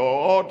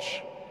Lord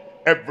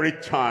every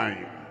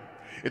time.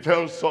 It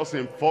tells us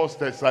in 1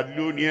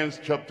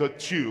 Thessalonians chapter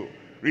 2,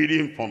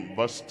 reading from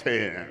verse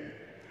 10.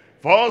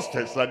 1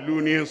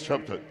 Thessalonians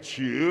chapter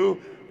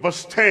 2,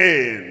 verse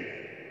 10.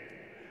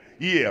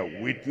 Ye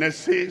are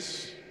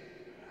witnesses,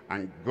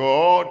 and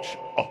God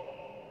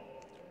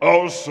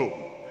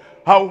also,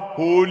 how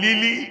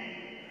holily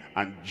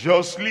and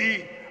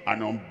justly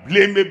and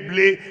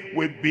unblameably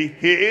we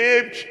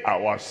behaved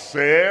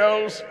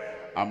ourselves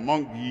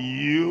among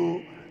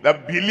you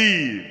that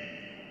believe.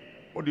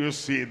 What do you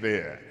see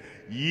there?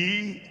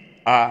 Ye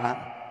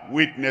are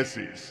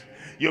witnesses.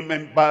 You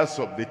members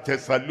of the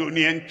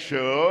Thessalonian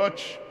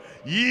church,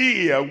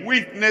 ye are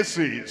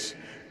witnesses.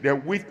 They're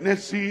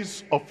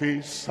witnesses of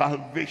his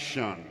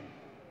salvation.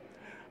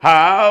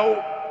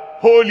 How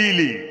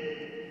holily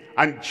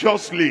and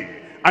justly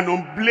and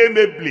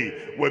unblameably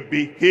we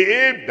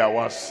behaved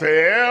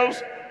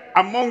ourselves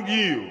among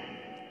you.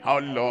 How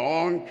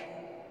long?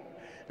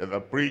 The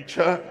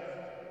preacher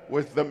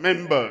with the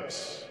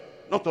members,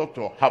 not up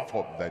to half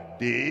of the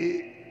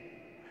day.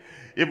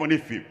 Even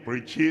if he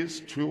preaches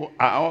 2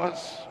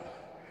 hours,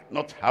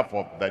 not half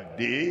of the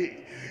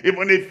day.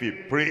 Even if he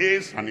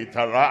prays and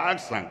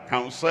interacts and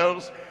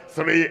counsels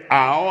 3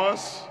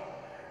 hours,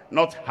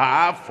 not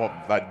half of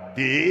the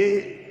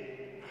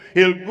day.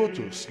 He'll go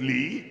to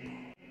sleep.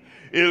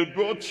 He'll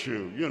go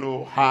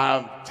to,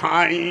 have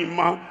time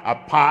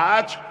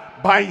apart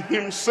by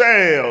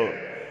himself.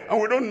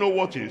 And we don't know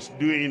what he's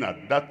doing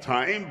at that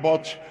time,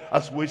 but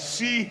as we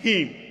see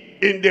him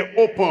in the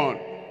open,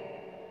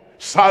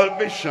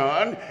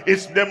 salvation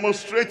is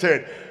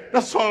demonstrated.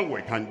 That's all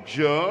we can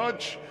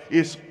judge,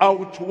 is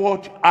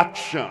outward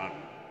action,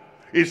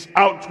 is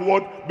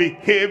outward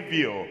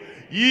behavior.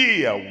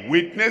 Ye are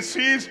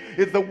witnesses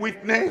is the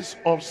witness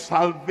of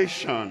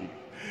salvation.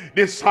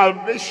 The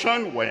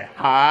salvation we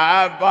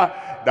have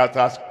that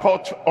has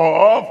cut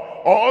off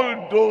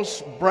all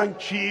those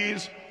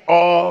branches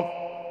of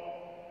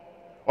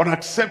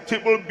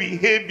unacceptable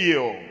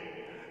behavior,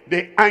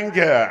 the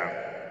anger,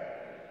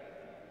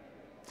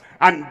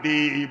 and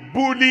the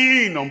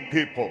bullying on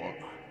people,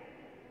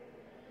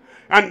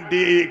 and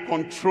the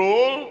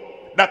control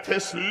that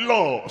is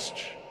lost.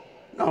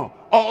 Now,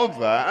 all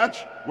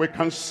that, we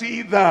can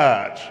see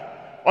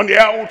that on the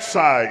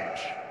outside.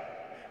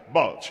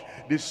 But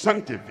the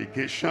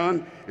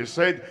sanctification, it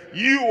said,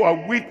 you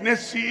are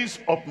witnesses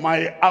of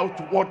my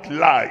outward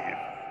life.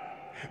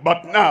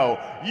 But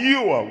now,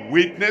 you are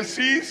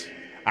witnesses,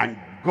 and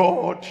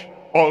God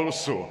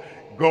also.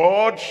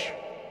 God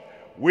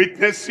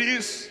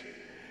witnesses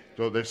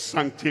to the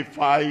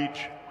sanctified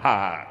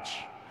heart.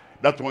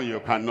 That one you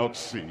cannot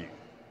see.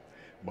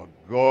 But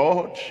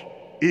God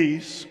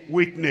is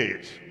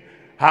witness.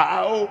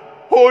 How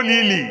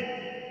holily,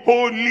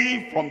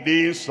 holy from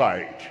the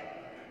inside,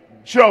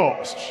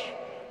 just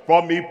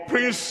from a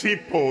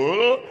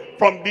principle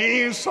from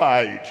the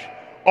inside,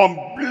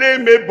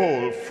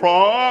 unblameable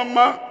from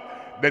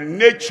the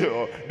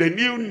nature, the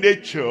new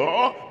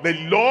nature the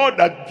Lord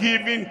had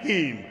given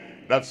him.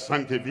 That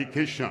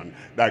sanctification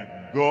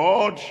that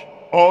God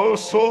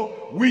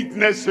also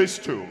witnesses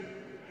to.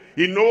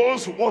 He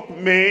knows what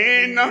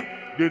men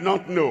do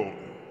not know.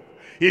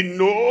 He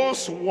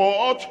knows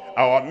what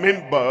our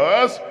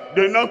members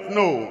do not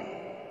know.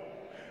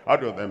 How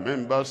do the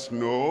members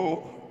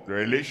know the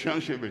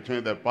relationship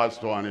between the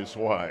pastor and his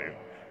wife?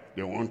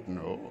 They won't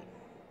know.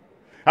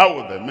 How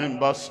will the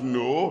members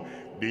know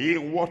the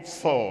inward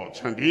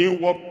thought and the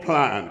inward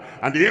plan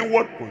and the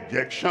inward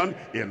projection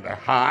in the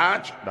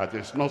heart that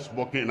is not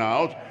spoken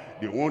out?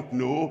 They won't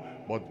know,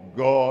 but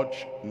God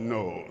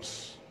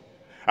knows.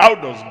 How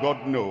does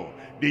God know?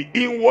 The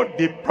inward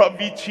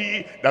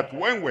depravity that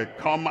when we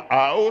come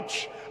out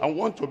and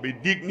want to be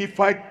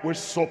dignified, we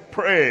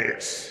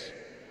suppress.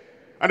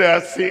 And there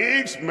are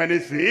things, many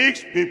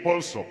things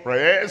people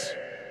suppress.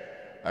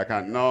 I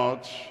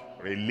cannot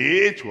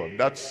relate with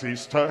that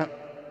sister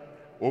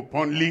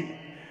openly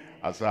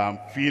as I'm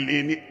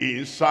feeling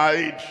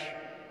inside.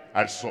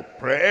 I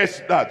suppress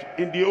that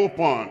in the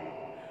open.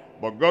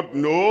 But God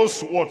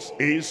knows what's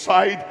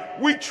inside,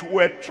 which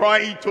we're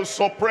trying to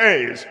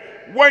suppress.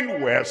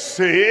 When we're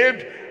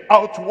saved,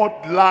 outward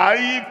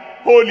life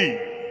holy,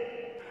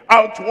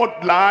 outward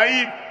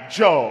life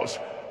just,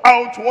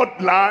 outward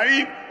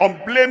life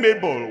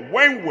unblameable.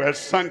 When we're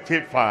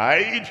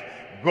sanctified,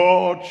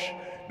 God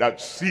that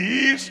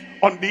sees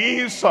on the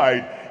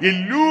inside, he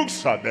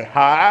looks at the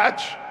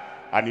heart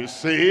and he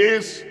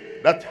says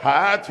that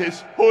heart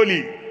is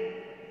holy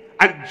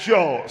and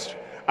just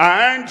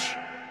and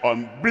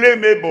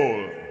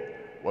unblameable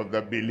with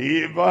the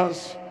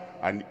believers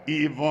and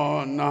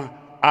even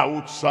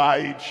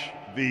outside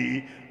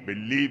the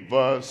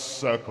believers'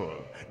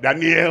 circle.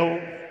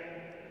 Daniel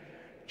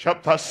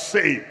chapter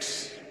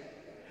 6.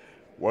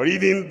 We're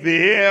reading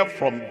there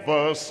from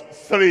verse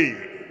 3.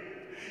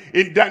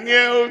 In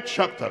Daniel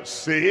chapter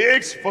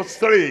 6 verse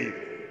 3.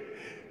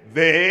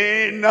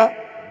 Then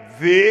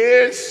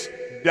this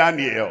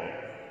Daniel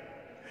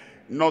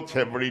not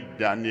every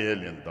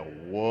Daniel in the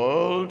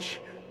world.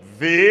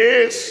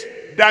 This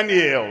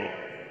Daniel,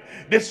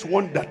 this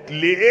one that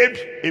lived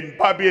in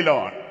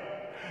Babylon,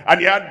 and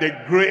he had the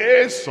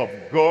grace of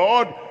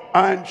God,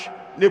 and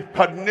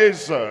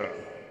Nebuchadnezzar,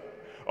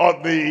 or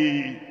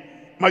the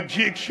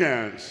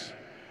magicians,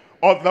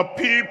 or the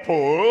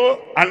people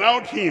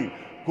around him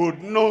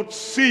could not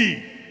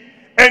see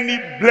any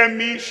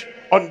blemish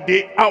on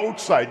the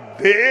outside.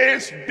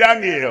 This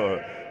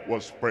Daniel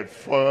was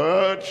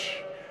preferred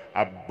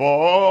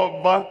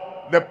above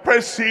the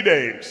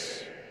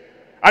presidents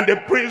and the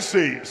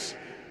princes,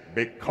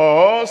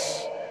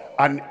 because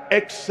an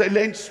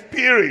excellent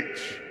spirit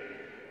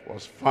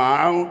was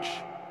found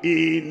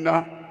in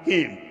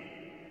him.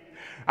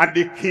 And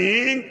the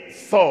king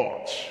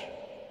thought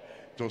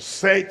to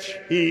set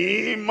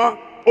him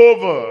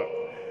over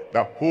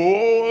the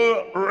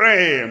whole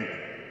realm.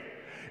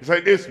 He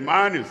said, this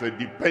man is a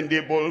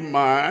dependable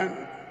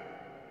man,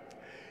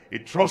 a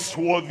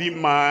trustworthy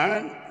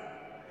man,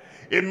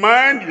 a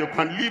man you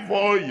can leave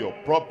all your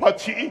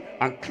property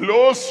and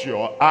close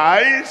your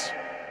eyes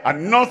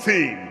and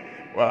nothing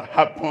will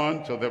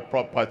happen to the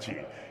property.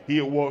 He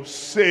was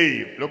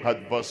saved. Look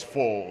at verse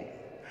 4.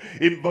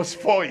 In verse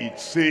 4 it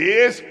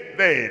says,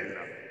 then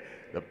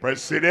the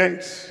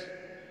presidents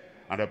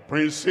and the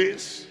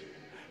princes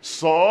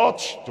sought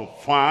to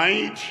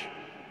find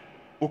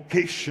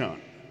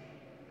occasion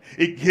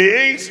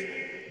against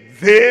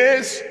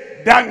this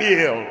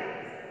Daniel,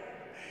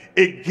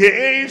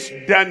 against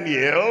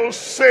Daniel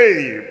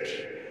saved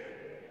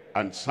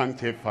and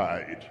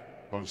sanctified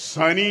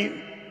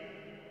concerning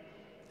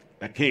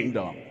the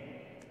kingdom.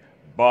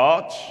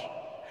 But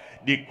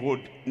they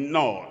could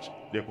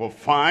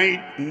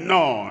find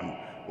none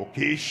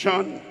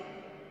occasion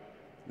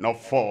nor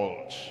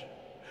fault.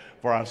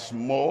 For as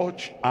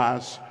much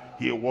as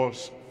he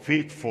was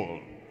faithful,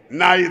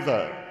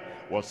 neither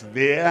was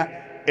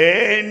there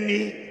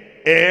any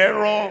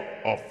error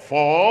or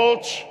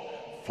fault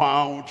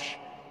found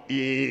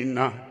in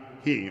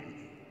him.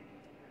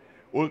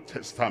 Old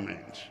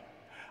Testament.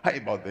 How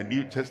about the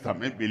New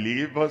Testament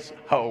believers?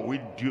 How are we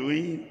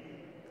doing?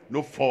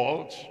 No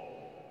fault,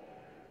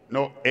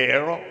 no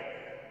error,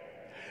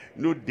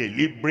 no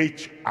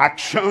deliberate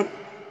action.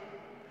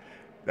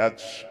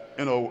 That,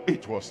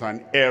 it was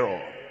an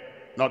error,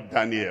 not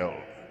Daniel.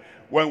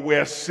 When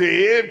we're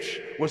saved,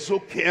 we're so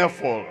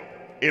careful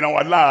in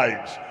our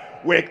lives.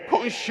 We're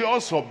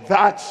conscious of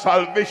that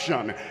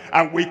salvation,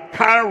 and we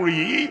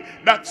carry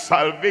that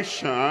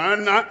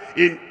salvation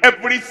in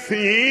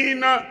everything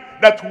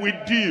that we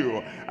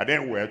do. And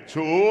then we're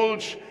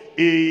told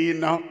in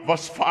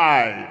verse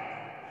 5,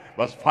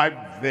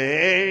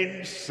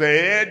 then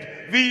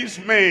said these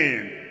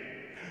men,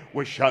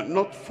 we shall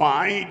not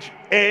find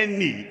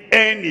any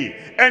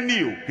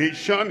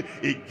occasion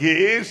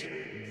against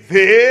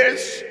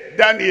this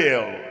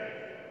Daniel,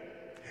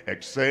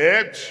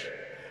 except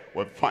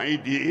we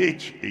find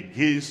it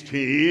against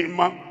him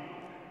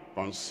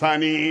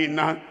concerning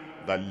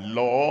the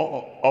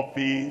law of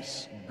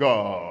his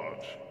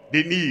God.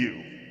 They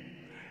knew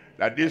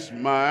that this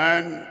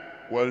man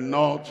will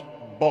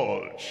not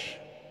budge.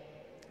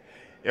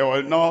 He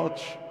will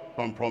not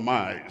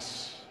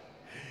compromise.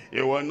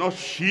 He will not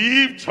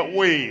shift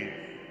away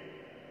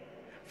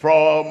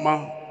from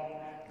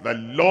the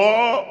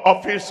law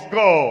of his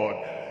God.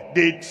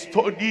 They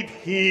studied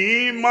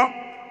him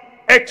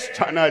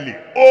externally,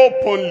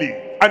 openly,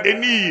 and they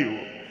knew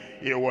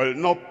he will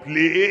not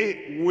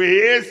play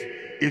with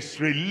his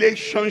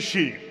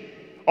relationship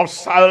of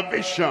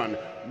salvation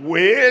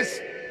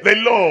with the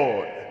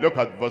Lord. Look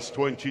at verse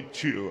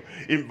 22.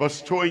 In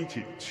verse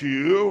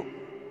 22,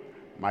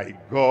 my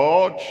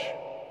God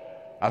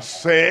has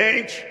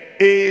sent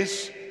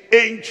his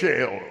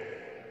angel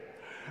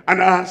and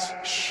has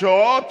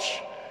shut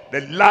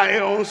the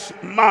lions'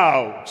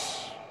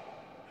 mouths.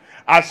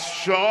 Has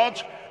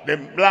shut the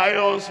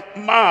lions'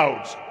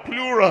 mouths,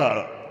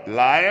 plural.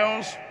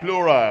 Lions,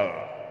 plural.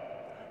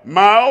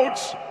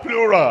 Mouths,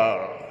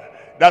 plural.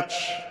 That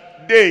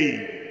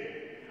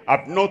they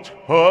have not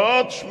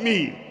hurt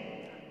me,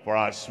 for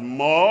as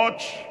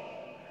much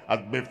as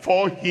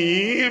before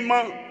him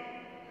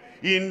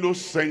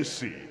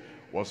innocency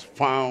was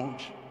found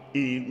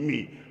in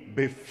me.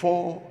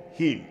 Before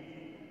him,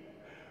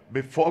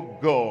 before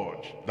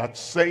God that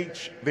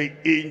sent the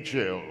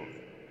angel,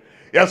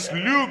 he has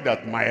looked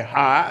at my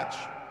heart.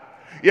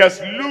 He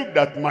has looked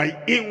at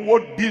my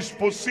inward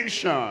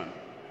disposition.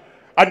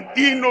 And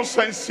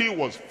innocency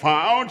was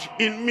found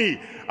in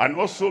me. And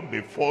also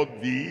before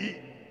thee,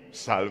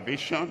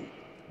 salvation,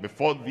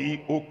 before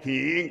thee, O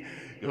King,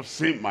 you've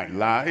seen my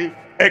life,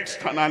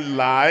 external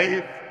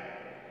life,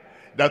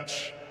 that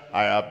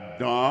I have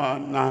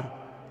done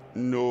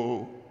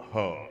no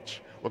hurt.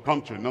 We'll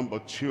come to number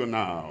 2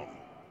 now.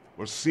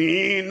 We're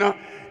seeing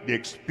the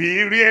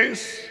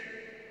experience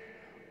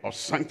of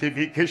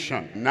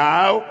sanctification.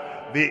 Now,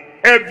 the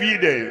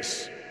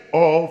evidence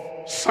of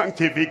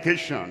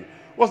sanctification.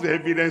 What's the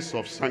evidence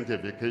of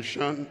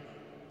sanctification?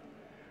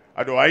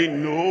 How do I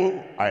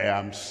know I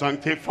am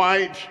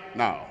sanctified?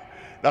 Now,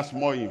 That's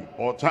more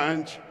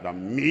important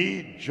than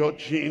me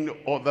judging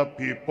other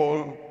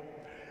people,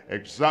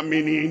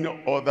 examining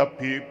other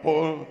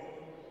people,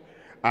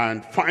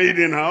 and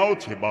finding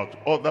out about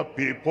other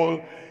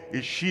people.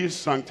 Is she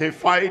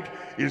sanctified?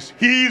 Is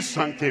he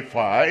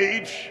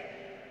sanctified?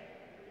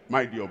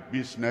 Mind your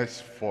business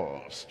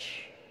first.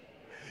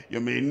 You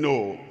may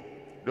know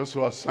those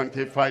who are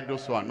sanctified,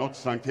 those who are not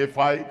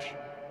sanctified.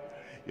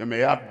 You may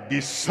have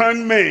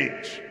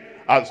discernment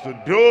as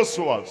to those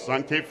who are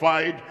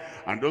sanctified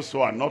and those who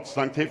are not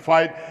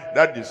sanctified.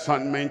 That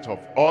discernment of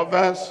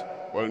others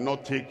will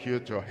not take you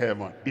to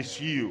heaven.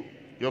 It's you,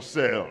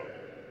 yourself,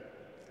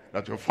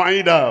 that you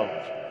find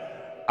out,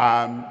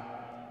 am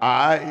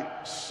I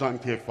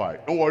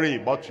sanctified? Don't worry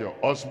about your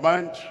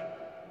husband.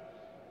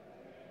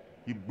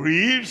 He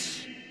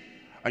breathes,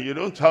 and you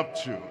don't have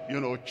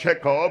to,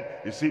 check up.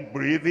 Is he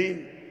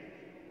breathing?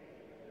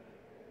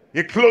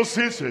 He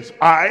closes his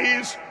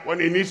eyes when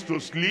he needs to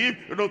sleep.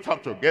 You don't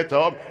have to get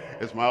up.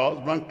 Is my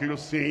husband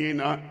closing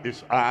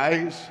his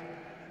eyes?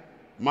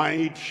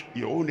 Mind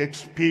your own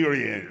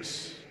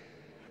experience.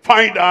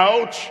 Find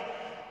out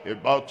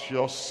about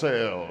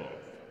yourself.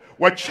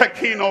 We're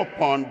checking up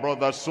on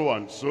brother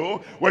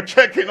so-and-so. We're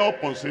checking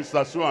up on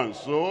sister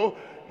so-and-so.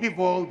 Leave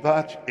all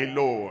that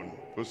alone.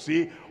 You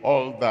see,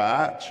 all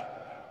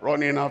that,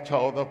 running after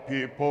other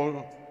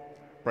people,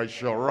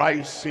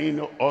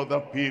 pressurizing other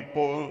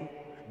people,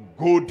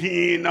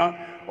 goading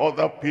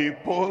other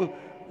people,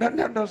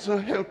 that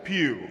doesn't help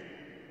you.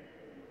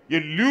 You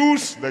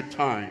lose the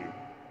time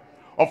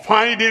of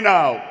finding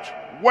out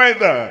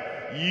whether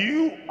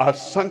you are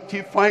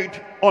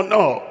sanctified or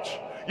not.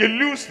 You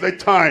lose the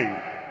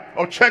time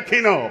of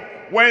checking up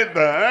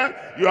whether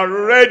you are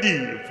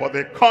ready for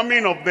the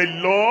coming of the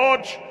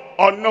Lord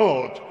or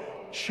not.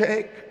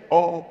 Check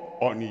up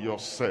on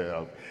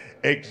yourself.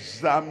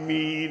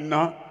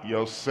 Examine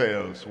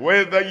yourselves,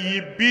 whether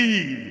ye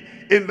be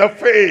in the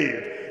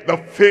faith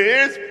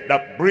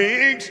that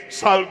brings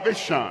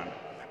salvation,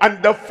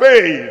 and the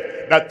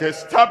faith that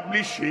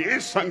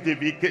establishes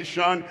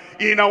sanctification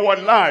in our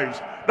lives.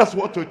 That's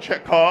what to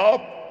check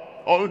up.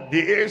 All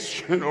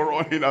days,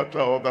 running after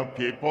other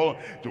people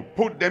to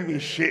put them in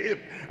shape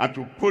and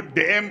to put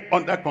them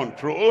under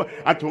control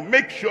and to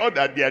make sure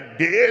that their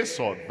days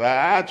or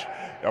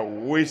that, you're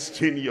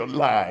wasting your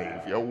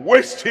life. You're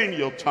wasting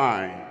your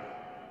time.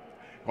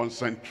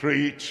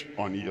 Concentrate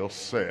on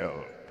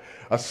yourself.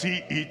 As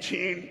he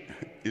eating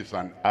is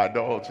an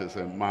adult, is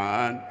a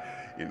man,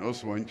 he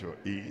knows when to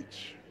eat.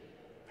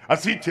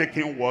 As he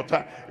taking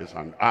water is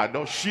an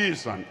adult, she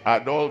is an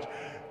adult.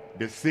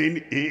 The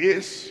thing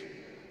is,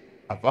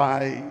 have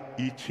I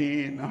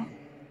eaten?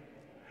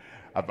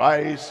 Have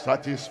I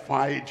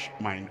satisfied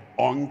my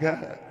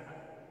hunger?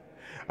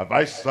 Have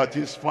I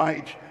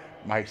satisfied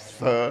my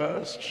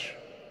thirst?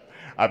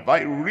 Have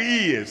I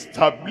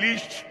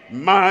re-established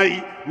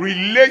my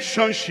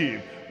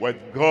relationship with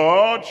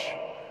God?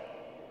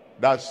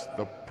 That's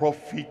the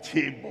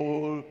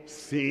profitable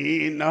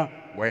thing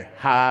we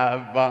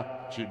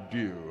have to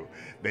do.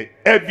 The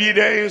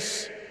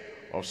evidence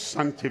of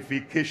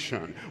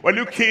sanctification. We're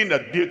looking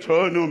at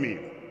Deuteronomy.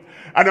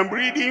 And I'm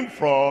reading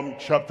from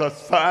chapter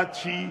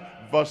 30,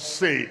 verse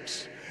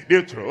 6.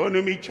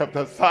 Deuteronomy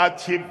chapter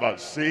 30,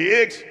 verse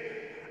 6.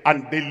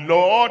 And the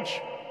Lord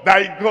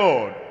thy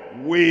God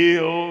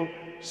will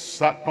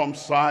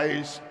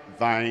circumcise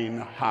thine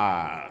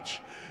heart.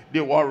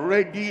 They were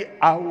already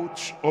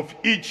out of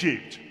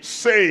Egypt,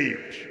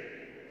 saved.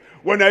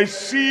 When I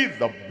see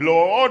the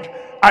blood,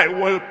 I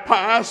will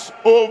pass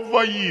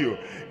over you.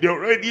 They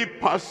already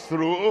passed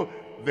through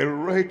the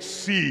Red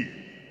Sea,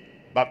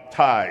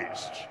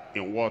 baptized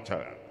in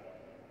water.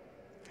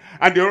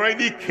 And they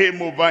already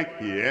came over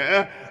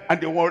here, and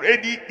they were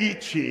already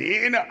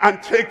eating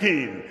and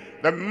taking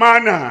the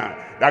manna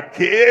that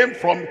came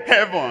from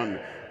heaven.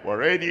 We're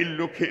already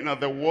looking at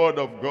the word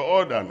of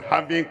God and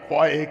having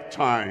quiet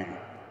time.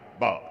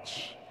 But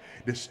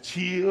there's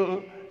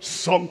still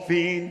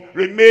something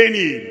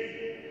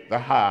remaining, the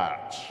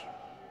heart.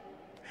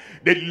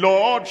 The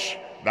Lord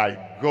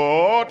thy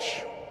God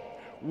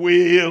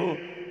will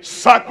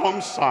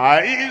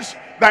circumcise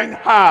thine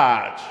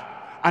heart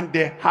and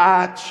the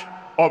heart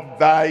of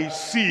thy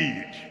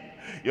seed.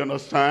 You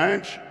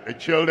understand? The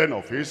children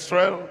of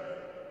Israel,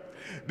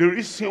 the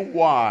reason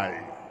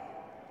why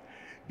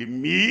they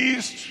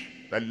missed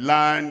the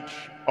land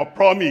of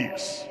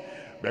promise,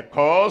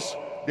 because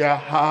their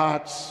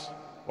hearts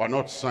were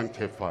not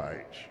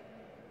sanctified,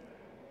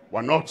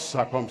 were not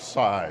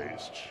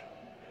circumcised,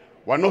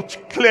 were not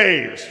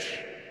cleansed,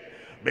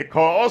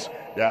 because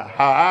their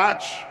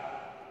hearts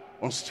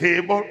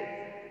unstable,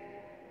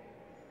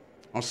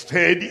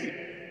 unsteady,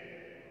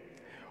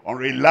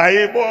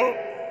 unreliable,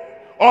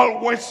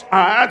 always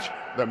had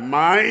the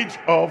mind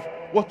of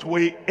what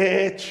we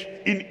ate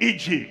in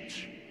Egypt,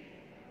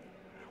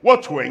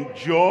 what we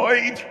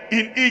enjoyed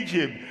in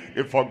Egypt.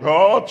 They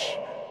forgot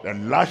the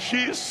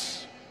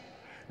lashes,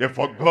 they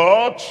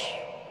forgot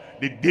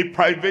the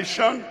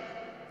deprivation,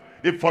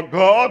 they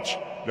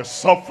forgot the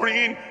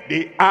suffering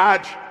they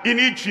had in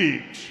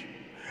Egypt.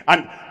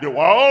 And they were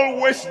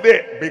always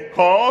there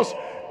because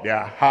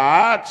their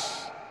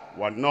hearts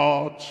were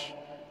not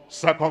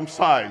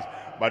circumcised.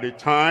 By the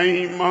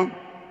time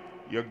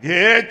you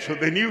get to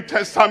the New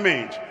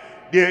Testament,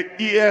 their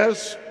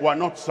ears were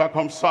not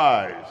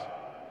circumcised.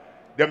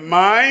 The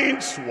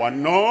minds were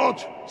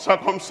not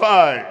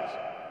circumcised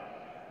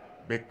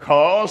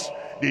because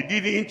they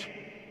didn't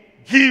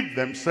give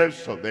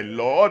themselves to the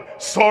Lord,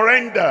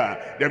 surrender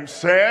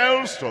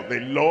themselves to the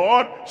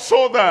Lord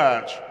so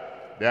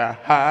that their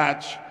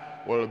heart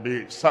will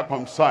be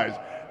circumcised.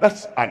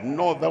 That's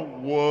another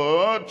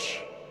word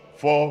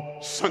for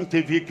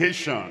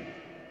sanctification.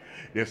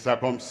 The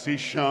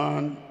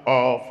circumcision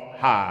of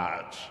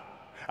heart.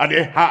 And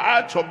the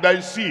heart of thy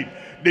seed.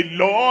 The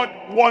Lord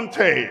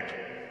wanted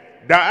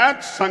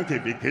that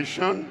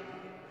sanctification,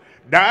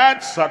 that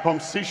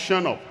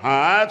circumcision of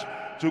heart,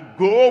 to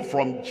go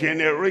from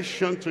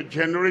generation to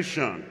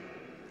generation.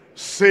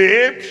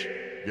 Saved,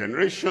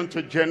 generation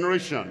to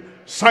generation.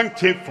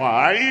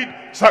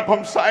 Sanctified,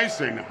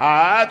 circumcising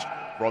heart,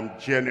 from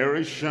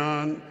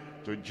generation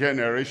to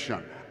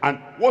generation. And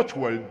what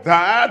will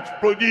that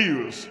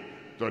produce?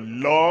 To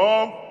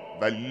love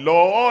the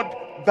Lord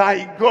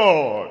thy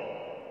God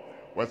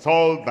with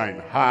all thine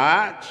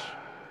heart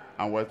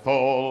and with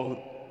all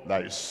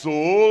thy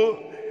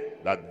soul,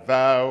 that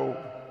thou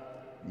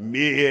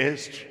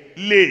mayest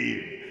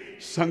live.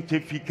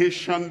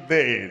 Sanctification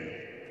then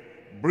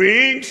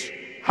brings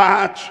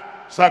heart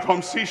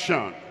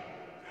circumcision,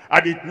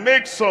 and it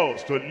makes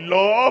us to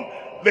love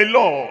the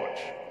Lord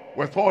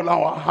with all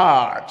our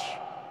heart,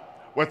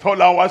 with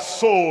all our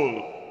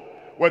soul,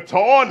 with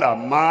all our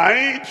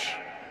might,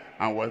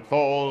 and with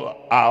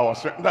all our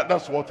strength.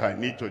 That's what I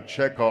need to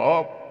check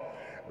up.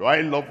 Do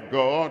I love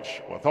God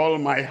with all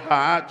my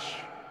heart,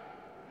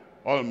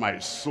 all my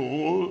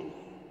soul,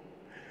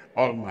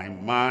 all my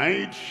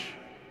might?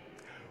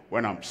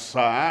 When I'm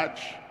sad,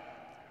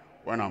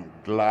 when I'm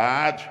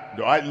glad,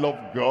 do I love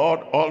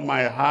God all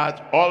my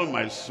heart, all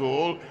my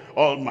soul,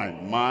 all my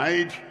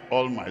might,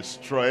 all my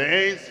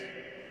strength?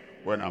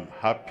 When I'm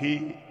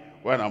happy,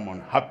 when I'm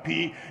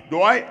unhappy,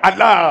 do I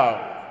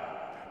allow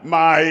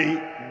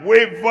my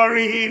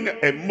wavering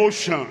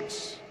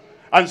emotions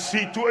and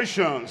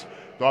situations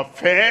to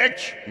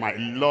affect my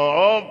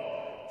love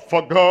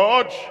for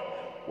God?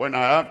 When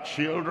I have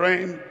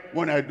children,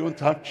 when I don't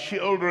have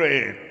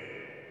children,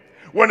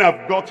 when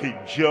I've got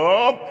a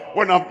job,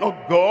 when I've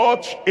not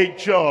got a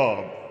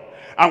job,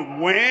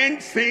 and when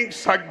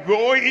things are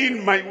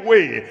going my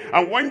way,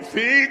 and when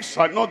things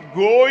are not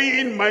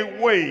going my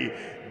way,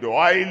 do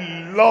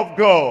I love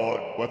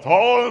God with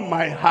all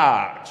my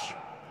heart,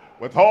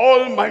 with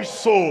all my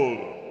soul,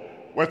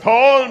 with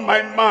all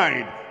my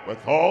mind,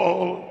 with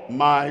all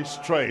my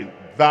strength?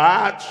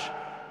 That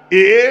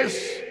is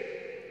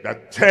the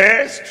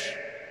test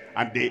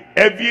and the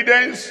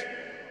evidence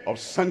of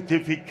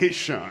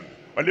sanctification.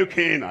 We're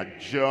looking at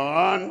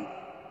John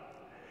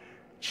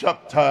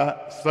chapter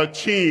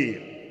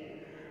 13.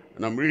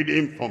 And I'm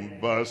reading from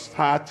verse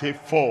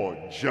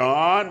 34.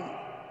 John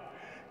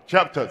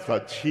chapter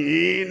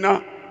 13,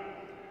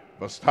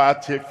 verse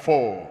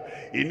 34.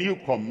 A new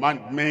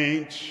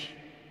commandment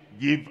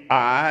give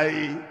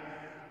I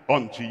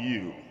unto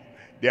you.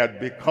 They had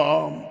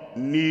become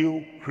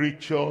new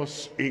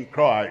creatures in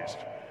Christ.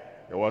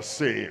 They were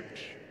saved.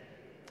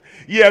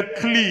 Ye are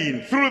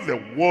clean through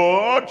the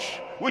word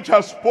which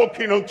has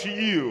spoken unto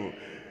you.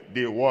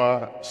 They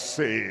were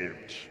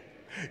saved.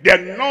 They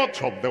are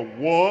not of the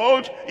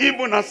world,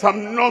 even as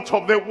I'm not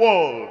of the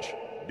world.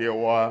 They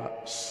were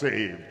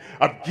saved.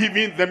 I've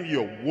given them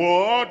your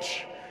word,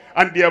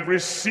 and they have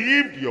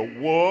received your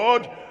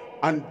word,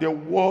 and the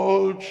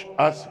world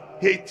has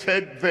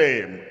hated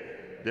them.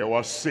 They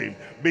were saved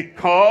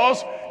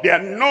because they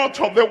are not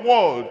of the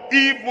world,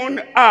 even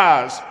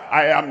as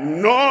I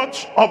am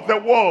not of the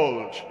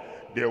world.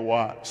 They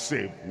were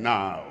saved.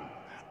 Now,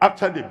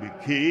 after they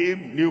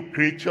became new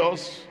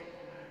creatures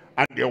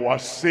and they were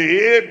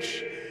saved,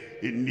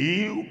 a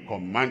new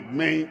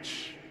commandment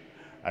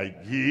I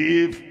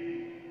give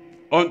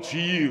unto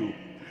you,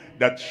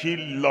 that ye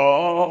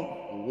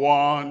love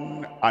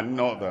one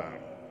another.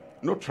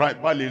 No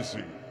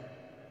tribalism.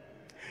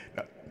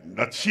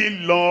 That ye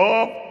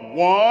love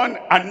one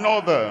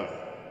another.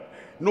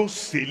 No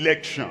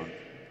selection.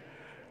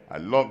 I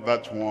love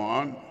that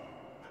one.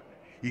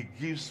 He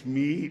gives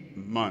me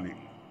money.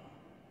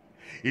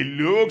 He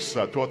looks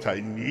at what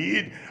I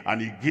need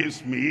and he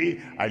gives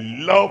me. I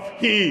love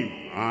him.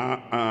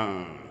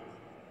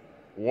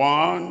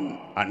 One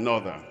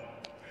another.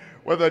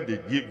 Whether they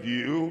give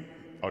you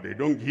or they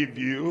don't give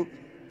you,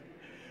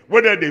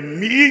 whether they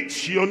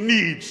meet your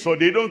needs or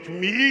they don't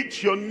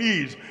meet your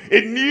needs,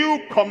 a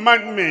new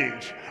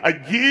commandment I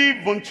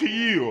give unto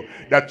you,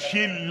 that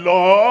ye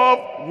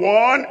love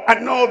one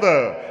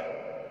another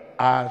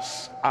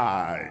as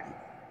I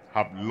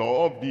have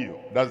loved you.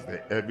 That's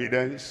the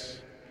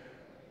evidence.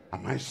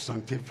 Am I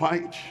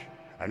sanctified?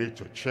 I need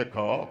to check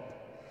up.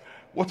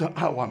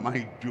 How am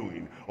I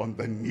doing on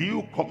the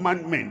new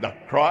commandment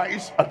that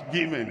Christ has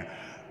given?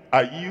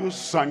 Are you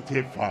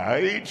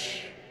sanctified?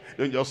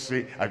 Don't just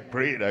say, I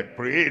prayed,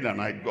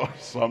 and I got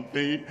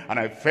something, and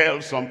I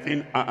felt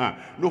something.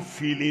 No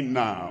feeling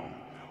now.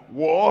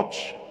 What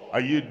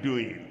are you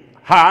doing?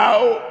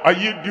 How are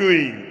you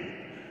doing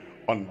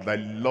on the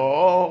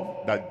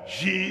love that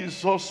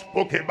Jesus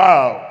spoke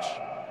about?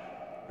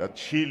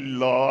 That ye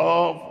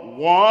love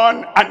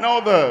one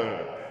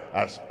another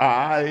as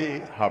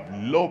I have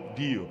loved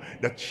you.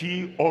 That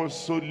ye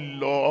also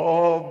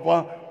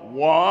love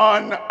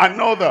one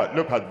another.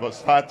 Look at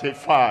verse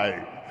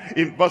 35.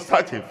 In verse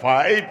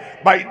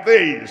 35, by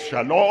this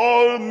shall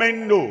all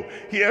men know.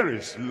 Here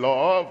is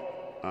love.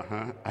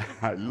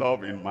 I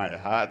love in my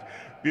heart.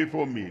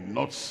 People may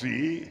not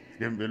see.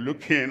 They may be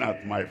looking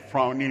at my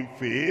frowning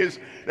face.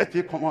 Let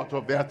it come out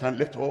of that and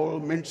let all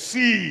men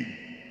see.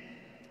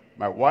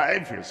 My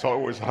wife is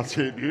always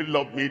asking, do you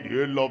love me? Do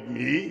you love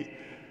me?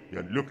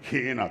 You're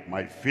looking at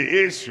my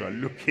face. You're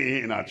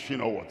looking at,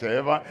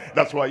 whatever.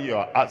 That's why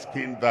you're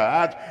asking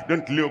that.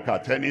 Don't look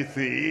at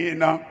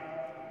anything.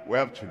 We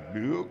have to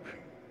look.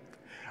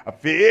 A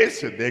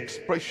face is the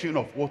expression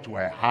of what we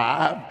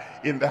have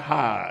in the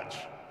heart.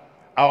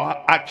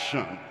 Our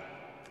action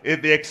is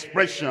the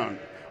expression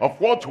of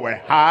what we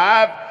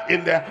have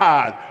in the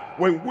heart.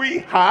 When we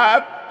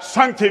have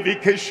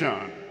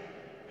sanctification,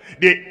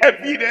 the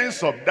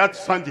evidence of that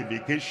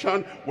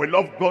sanctification, we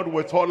love God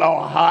with all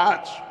our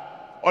heart,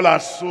 all our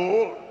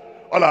soul,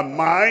 all our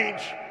mind,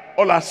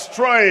 all our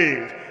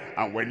strength.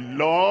 And we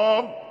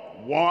love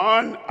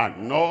one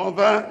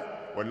another.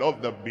 We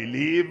love the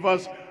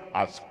believers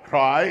as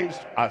Christ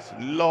has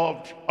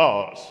loved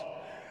us.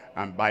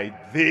 And by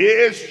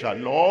this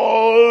shall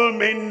all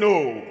men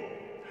know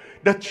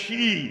that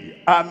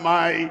ye are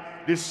my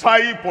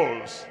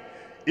disciples,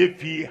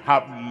 if ye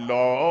have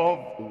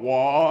loved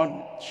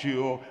one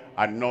to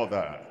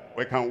another.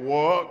 We can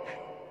walk,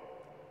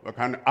 we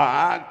can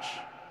act,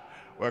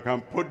 we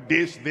can put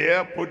this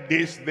there, put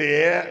this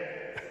there.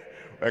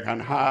 We can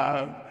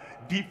have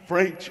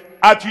different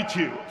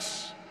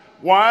attitudes.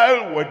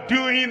 While we're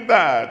doing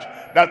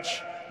that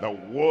the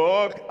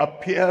work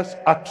appears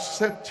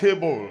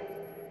acceptable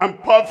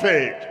and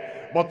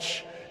perfect. But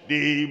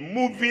the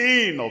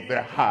moving of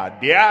the heart,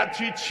 the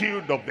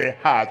attitude of the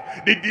heart,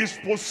 the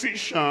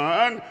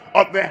disposition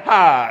of the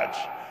heart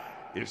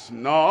is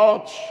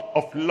not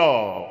of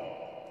love.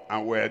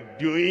 And we're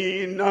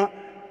doing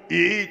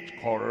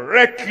it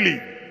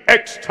correctly,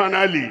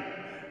 externally.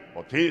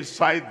 But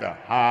inside the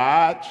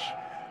heart,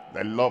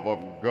 the love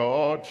of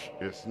God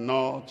is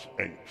not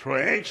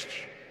entrenched,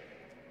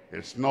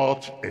 it's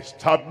not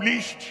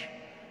established,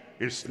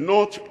 it's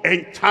not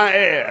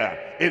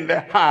entire in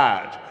the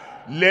heart.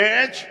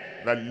 Let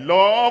the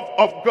love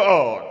of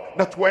God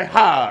that we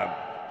have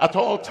at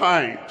all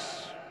times,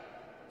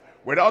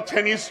 without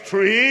any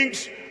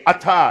strings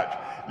attached,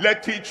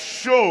 let it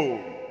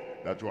show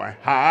that we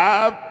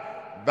have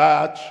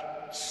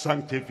that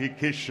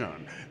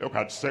sanctification. Look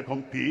at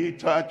 2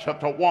 Peter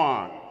chapter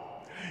 1.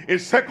 In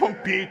 2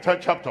 Peter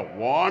chapter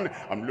 1,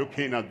 I'm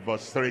looking at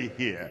verse 3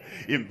 here.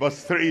 In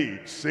verse 3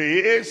 it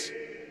says,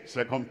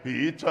 2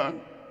 Peter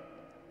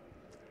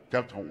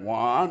chapter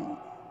 1,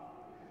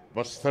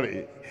 verse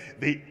 3,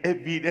 the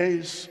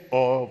evidence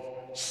of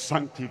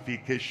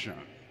sanctification,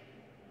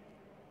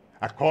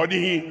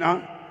 according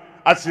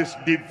as his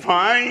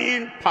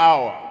divine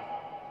power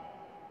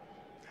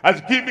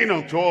has given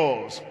unto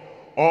us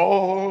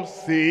all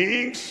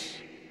things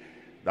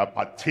that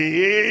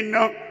pertain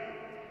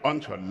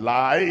unto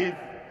life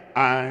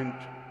and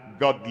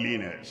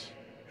godliness.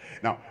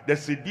 Now,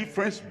 there's a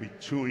difference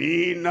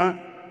between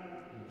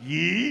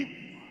give,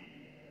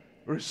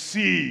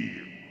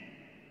 receive.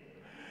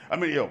 How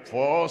many of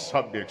us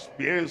have the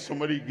experience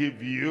somebody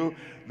give you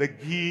the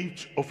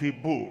gift of a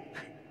book,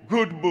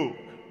 good book,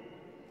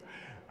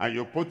 and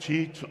you put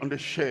it on the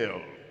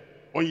shelf?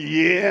 1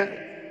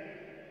 year,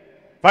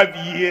 5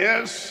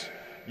 years,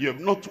 you have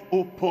not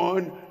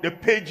opened the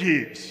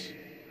pages.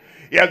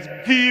 He has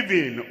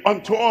given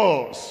unto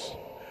us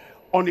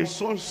on his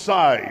own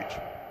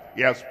side.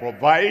 He has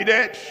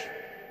provided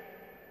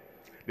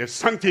the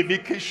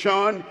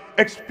sanctification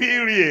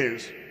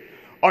experience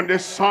on the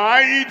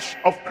side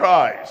of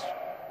Christ,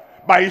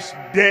 by his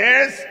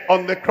death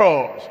on the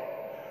cross,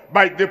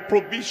 by the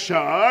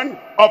provision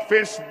of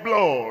his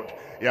blood.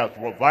 He has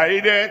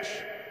provided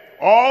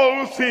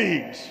all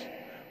things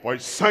for a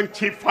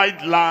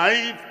sanctified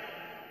life,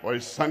 for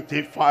a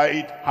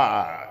sanctified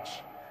heart.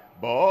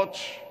 But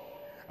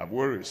have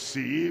we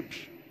received?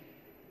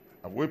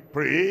 Have we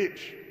prayed?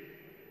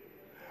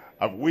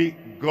 Have we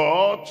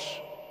got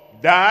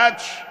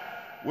that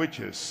which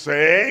is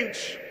sent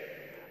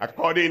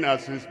according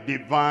as his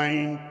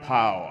divine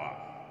power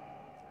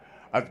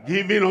has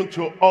given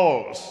unto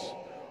us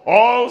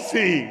all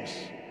things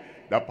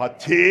that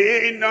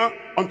pertain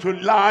unto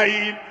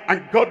life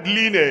and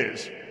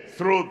godliness,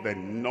 through the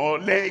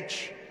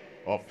knowledge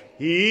of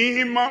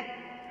him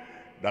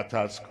that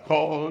has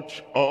called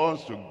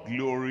us to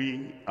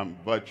glory and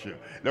virtue.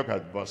 Look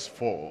at verse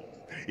 4.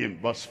 In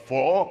verse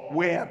 4,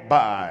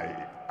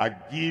 whereby are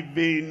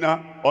given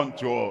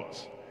unto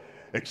us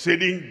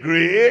exceeding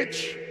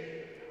great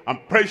and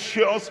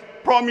precious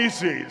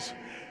promises,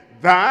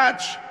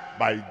 that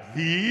by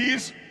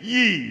these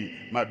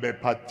ye might be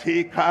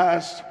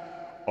partakers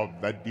of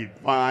the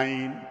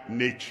divine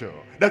nature.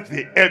 That's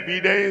the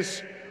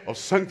evidence of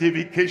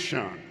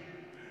sanctification.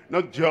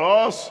 Not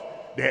just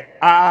the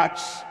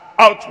acts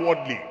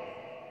outwardly,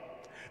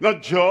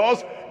 not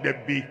just the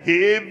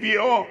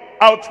behavior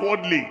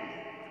outwardly,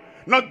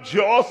 not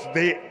just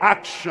the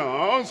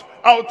actions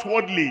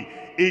outwardly,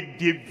 a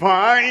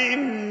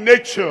divine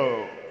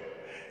nature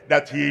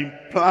that he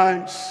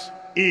implants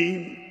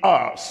in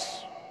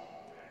us.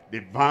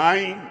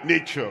 Divine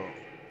nature.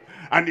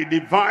 And the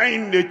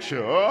divine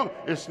nature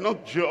is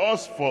not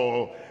just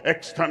for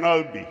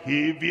external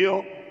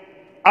behavior,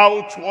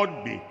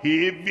 outward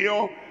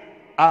behavior,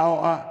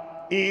 our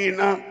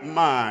inner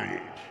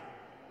mind,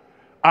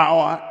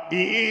 our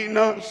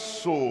inner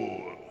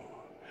soul,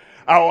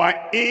 our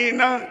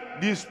inner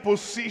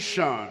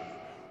disposition,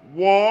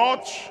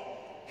 what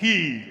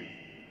he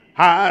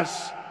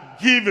has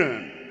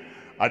given,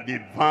 a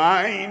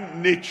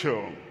divine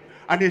nature.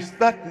 And it's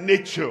that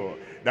nature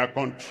that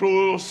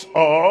controls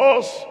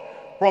us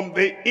from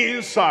the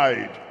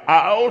inside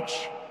out.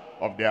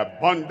 Of the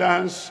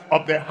abundance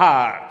of the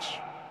heart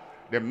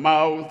the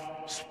mouth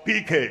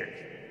speaketh,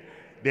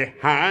 the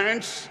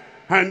hands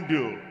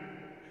handle,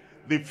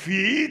 the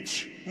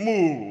feet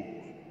move,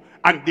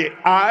 and the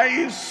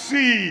eyes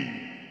see.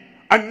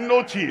 And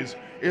notice,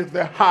 it's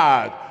the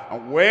heart.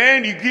 And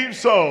when he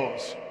gives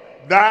us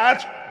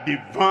that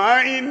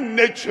divine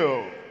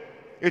nature,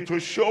 it will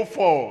show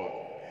forth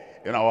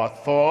in our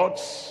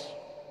thoughts,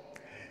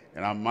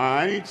 in our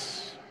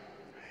minds,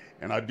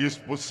 in our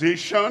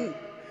disposition,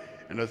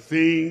 in the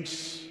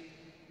things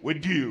we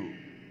do,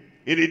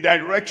 in the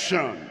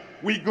direction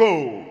we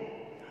go.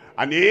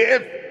 And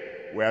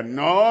if we are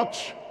not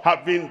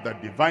having the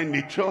divine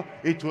nature,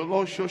 it will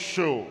also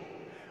show,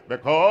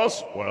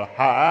 because we'll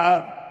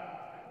have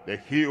the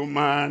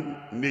human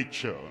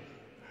nature,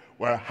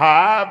 we'll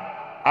have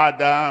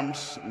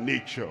Adam's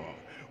nature,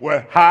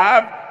 we'll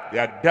have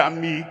the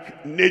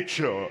Adamic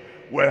nature,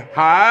 we'll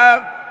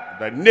have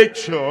the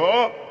nature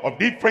of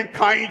different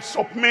kinds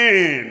of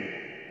men.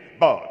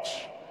 But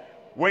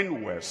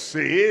when we're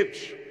saved,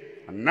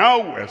 and now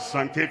we're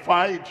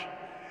sanctified,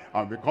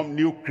 and become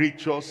new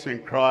creatures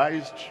in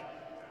Christ,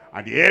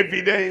 and the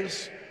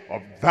evidence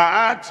of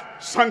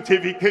that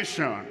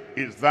sanctification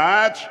is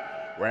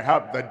that we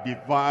have the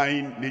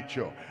divine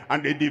nature.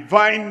 And the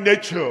divine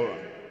nature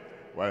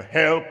will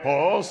help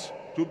us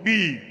to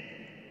be,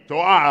 to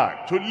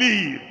act, to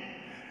live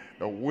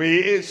the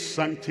way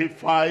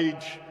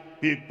sanctified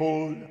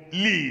people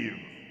live.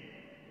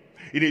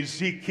 In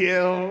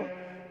Ezekiel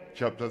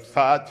chapter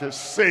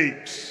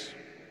 36,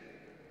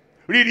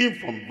 reading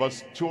from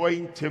verse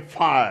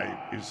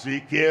 25,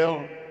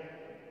 Ezekiel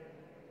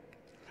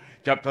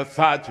chapter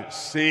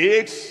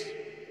 36,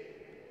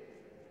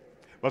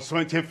 verse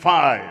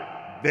 25.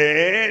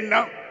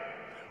 Then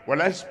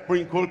will I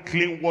sprinkle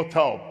clean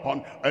water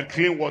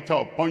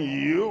upon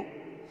you,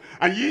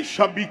 and ye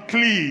shall be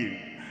clean.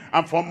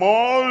 And from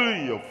all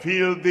your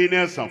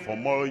filthiness and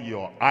from all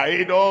your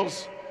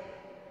idols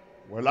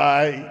will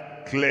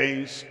I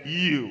cleanse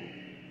you.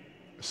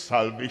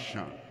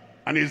 Salvation.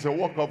 And it's the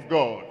work of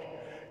God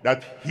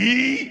that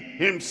he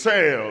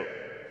himself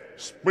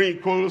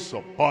sprinkles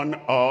upon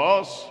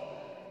us.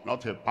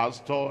 Not a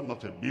pastor,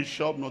 not a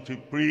bishop, not a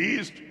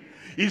priest.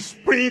 He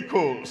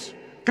sprinkles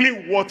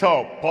clean water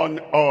upon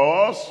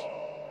us,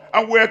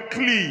 and we're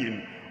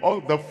clean. All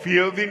the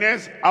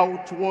filthiness,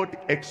 outward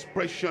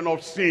expression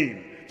of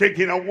sin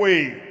taken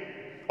away.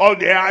 All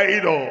the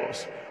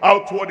idols,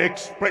 outward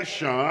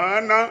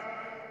expression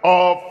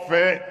of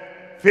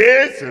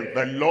faith in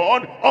the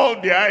Lord,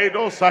 all the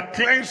idols are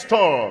cleansed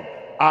off.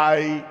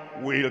 I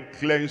will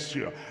cleanse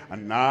you.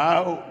 And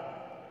now,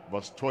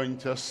 verse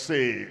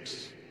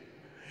 26,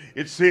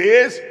 it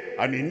says,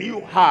 and a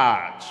new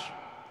heart.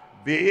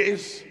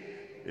 This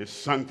is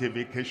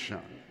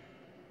sanctification.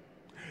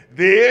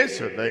 This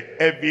is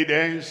the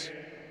evidence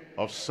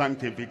of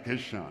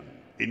sanctification.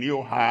 A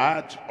new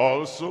heart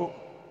also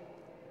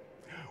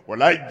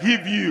will I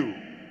give you,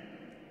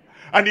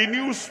 and a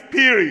new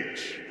spirit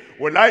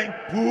will I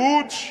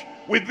put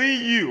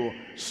within you.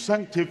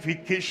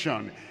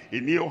 Sanctification. A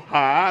new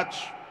heart,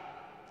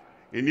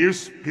 a new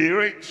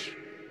spirit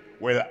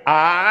will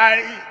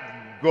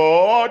I,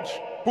 God,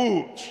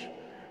 put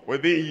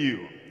within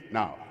you.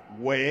 Now,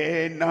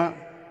 when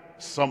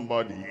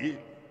somebody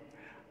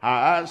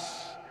has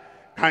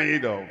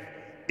kind of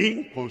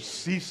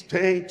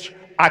inconsistent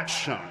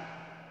action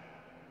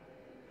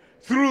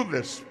through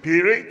the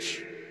spirit,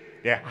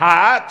 the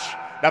heart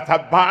that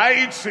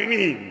abides in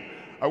him,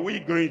 are we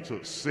going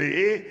to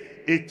say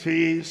it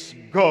is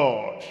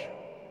God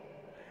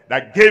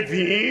that gave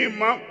him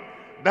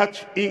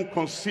that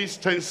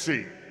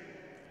inconsistency,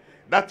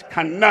 that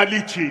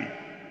carnality?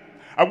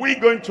 Are we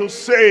going to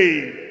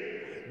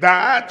say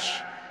that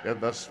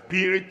the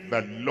spirit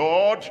the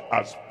Lord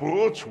has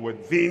put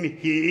within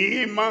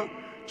him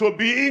to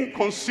be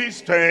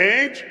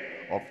inconsistent?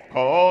 Of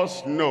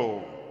course,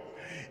 no.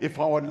 if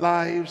our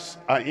lives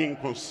are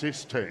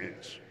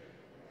inconsistent,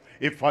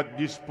 if our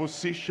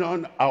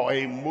disposition, our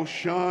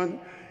emotion,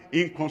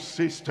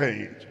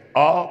 inconsistent,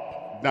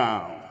 up,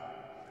 down,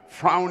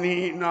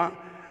 frowning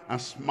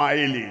and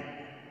smiling,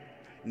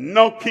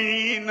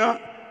 knocking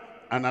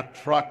and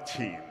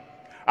attracting,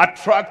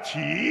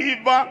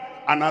 attractive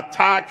and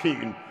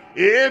attacking,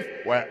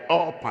 if we're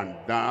up and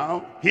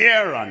down,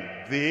 here and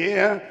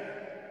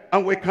there,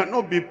 and we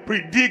cannot be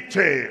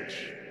predicted,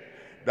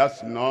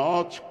 that's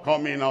not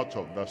coming out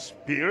of the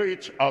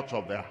spirit, out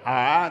of the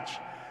heart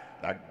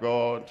that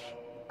God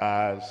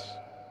has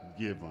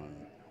given.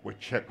 We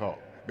check out,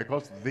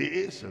 because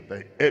this is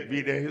the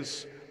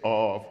evidence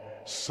of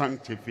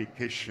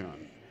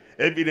sanctification.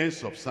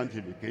 Evidence of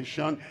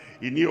sanctification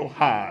in your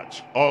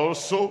heart.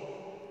 Also,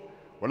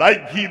 will I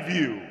give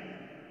you,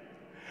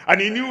 and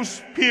a new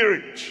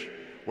spirit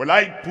will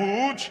I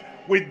put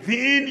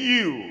within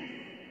you,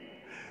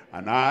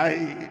 and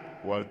I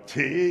will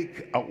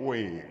take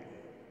away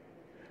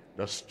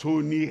the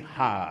stony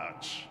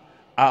heart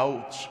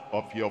out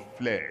of your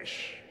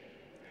flesh.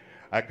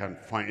 I can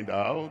find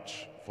out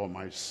for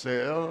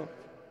myself.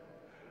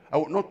 I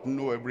will not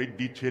know every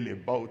detail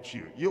about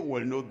you. You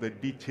will know the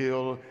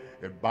detail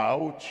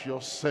about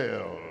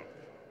yourself.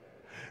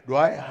 Do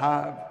I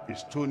have a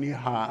stony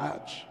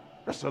heart?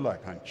 That's all I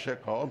can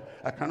check up.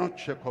 I cannot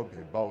check up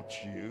about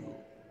you.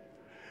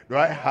 Do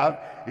I have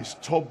a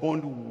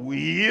stubborn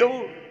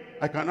will?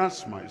 I can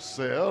ask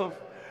myself.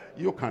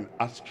 You can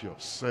ask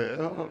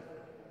yourself.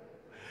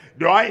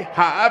 Do I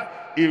have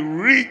a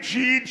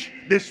rigid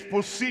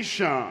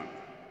disposition?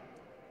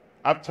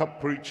 After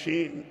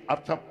preaching,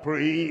 after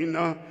praying,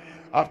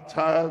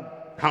 after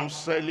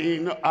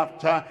counseling,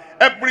 after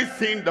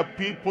everything the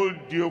people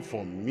do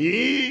for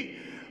me,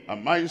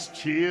 am I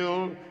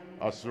still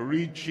as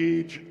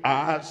rigid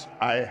as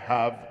I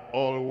have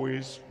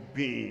always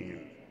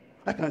been?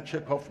 I can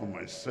check up for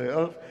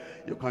myself.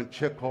 You can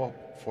check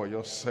up for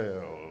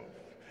yourself.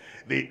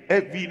 The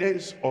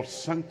evidence of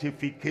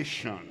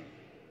sanctification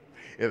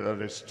is that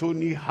the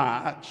stony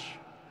heart,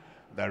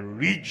 the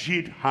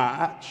rigid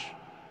heart,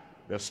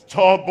 the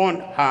stubborn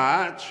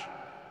heart,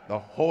 the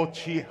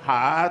haughty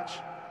heart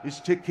is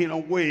taken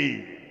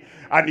away.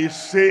 And he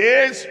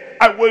says,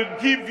 I will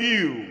give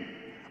you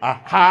a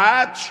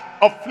heart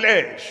of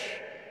flesh.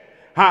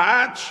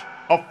 Heart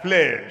of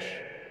flesh.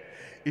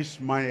 Is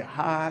my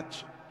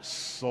heart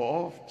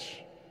soft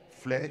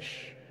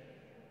flesh?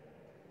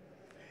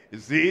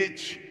 Is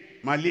it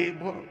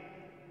malleable?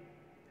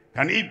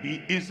 Can it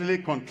be easily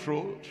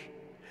controlled?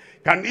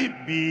 Can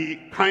it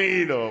be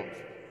kind of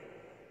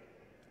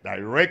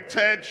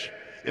directed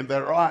in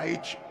the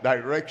right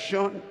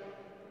direction?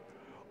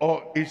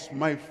 Or is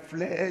my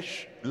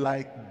flesh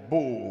like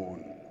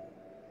bone?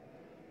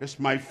 Is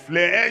my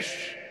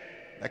flesh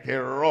like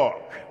a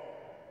rock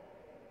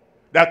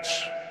that,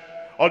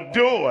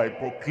 although I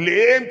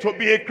proclaim to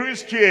be a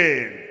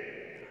Christian,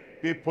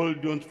 people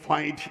don't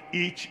find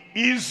it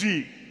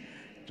easy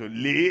to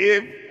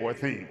live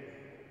with him,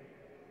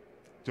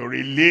 to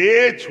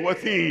relate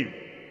with him?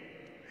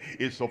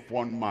 Is of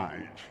one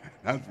mind.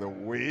 That's the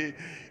way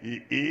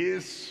he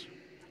is,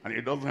 and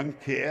he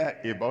doesn't care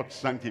about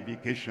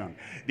sanctification.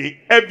 The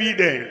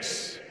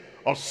evidence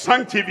of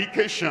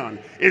sanctification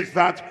is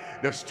that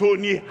the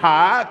stony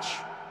heart,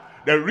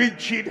 the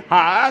rigid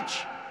heart,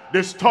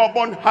 the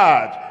stubborn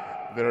heart,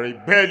 the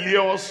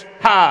rebellious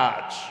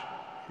heart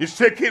is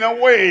taken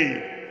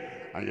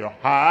away, and you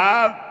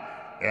have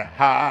a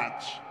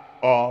heart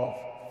of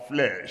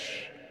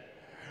flesh.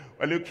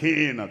 We're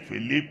looking at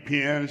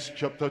Philippians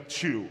chapter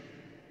 2,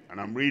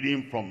 and I'm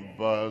reading from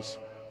verse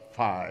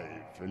 5.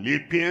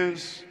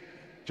 Philippians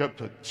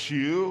chapter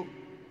 2,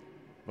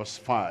 verse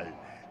 5.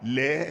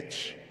 Let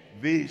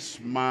this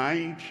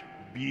mind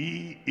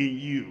be in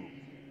you,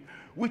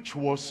 which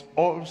was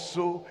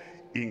also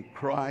in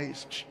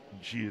Christ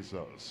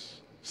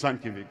Jesus.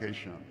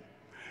 Sanctification.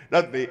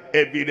 That's the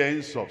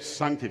evidence of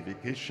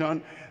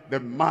sanctification, the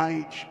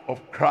mind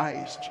of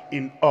Christ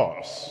in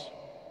us.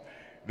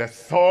 The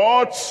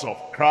thoughts of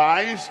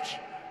Christ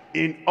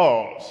in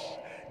us.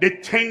 The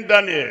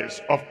tenderness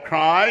of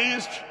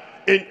Christ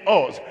in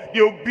us.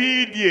 The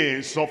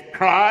obedience of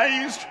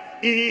Christ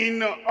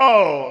in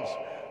us.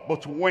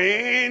 But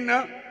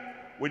when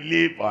we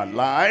live our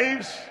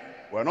lives,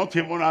 we're not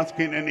even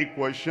asking any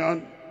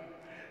question.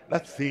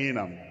 That thing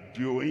I'm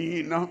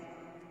doing,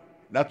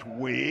 that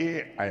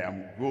way I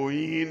am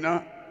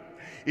going,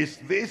 is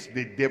this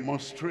the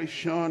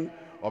demonstration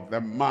of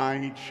the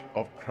mind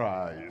of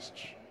Christ?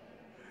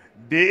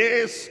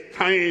 This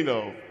kind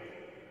of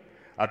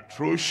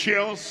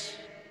atrocious,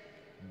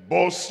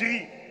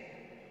 bossy,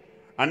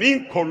 and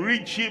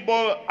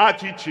incorrigible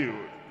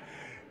attitude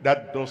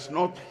that does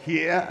not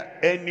hear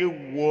any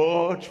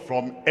word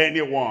from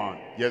anyone.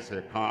 Yes, he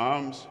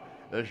comes,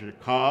 there she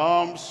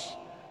comes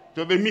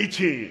to the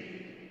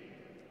meeting.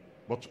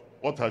 But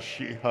what has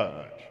she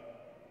heard?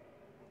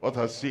 What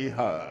has he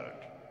heard?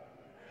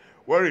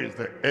 Where is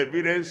the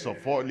evidence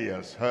of all he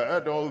has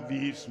heard all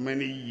these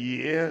many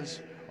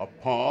years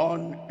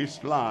upon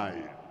his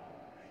life?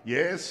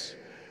 Yes,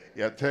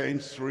 He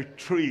attends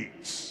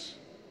retreats.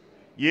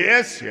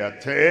 Yes, he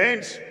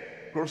attends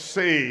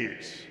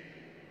crusades.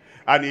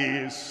 And he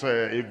is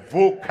a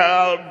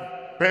vocal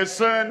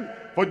person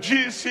for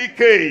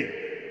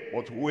GCK.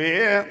 But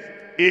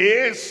where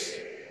is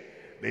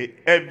the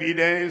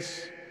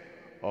evidence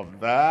of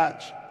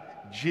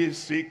that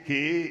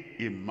GCK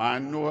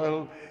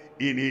Emmanuel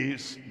in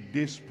his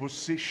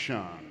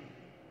disposition?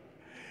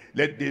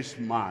 Let this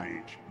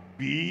mind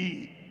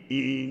be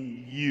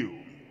in you,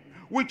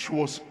 which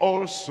was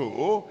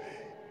also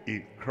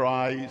in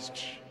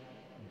Christ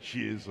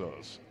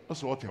Jesus.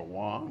 That's what he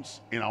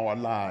wants in our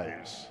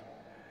lives.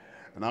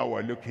 And now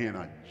we're looking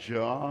at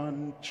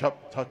John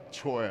chapter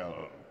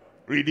 12,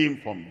 reading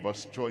from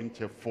verse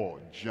 24.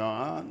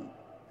 John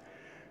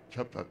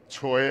chapter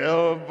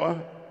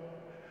 12,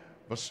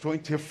 verse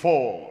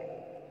 24.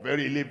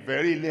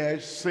 Verily, I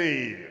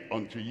say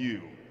unto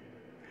you,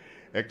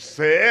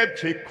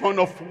 except a corn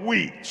of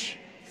wheat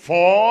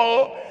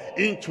fall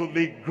into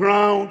the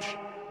ground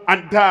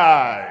and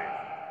die,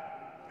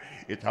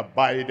 it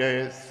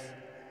abideth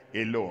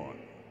alone.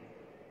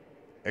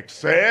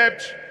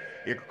 Except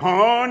a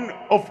corn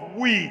of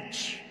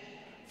wheat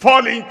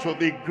fall into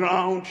the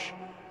ground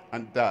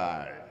and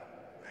die.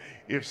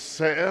 If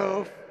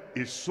self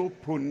is so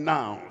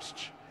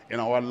pronounced in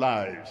our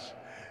lives,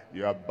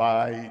 you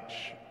abide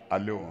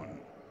alone.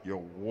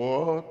 Your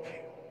work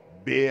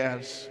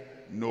bears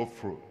no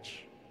fruit.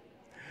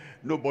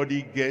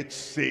 Nobody gets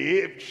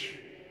saved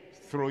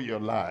through your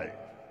life,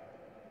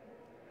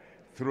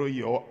 through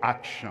your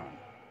action.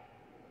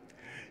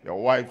 Your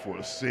wife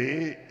will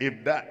say,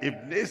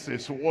 if this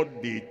is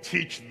what they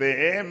teach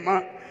them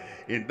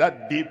in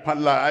that deeper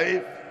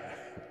life,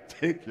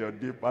 take your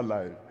deeper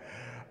life.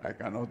 I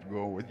cannot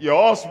go with.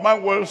 Your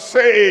husband will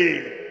say,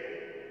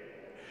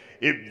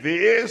 if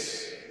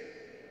this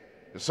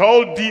is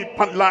all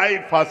deeper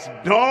life has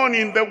done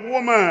in the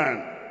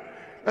woman,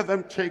 let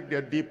them take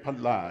their deeper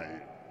life.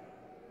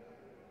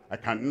 I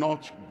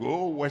cannot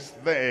go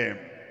with them.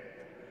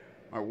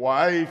 My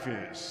wife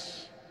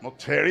is more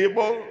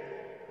terrible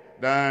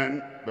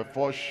than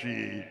before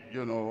she,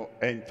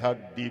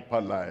 entered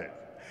deeper life.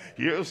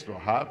 He used to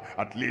have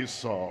at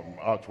least some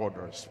outward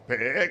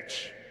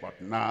respect,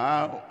 but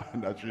now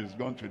that she's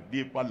gone to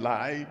deeper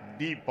life,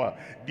 deeper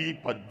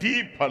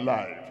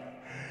life,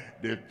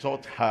 they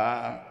taught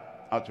her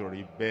how to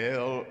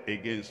rebel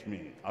against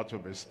me, how to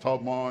be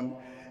stubborn,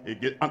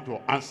 how to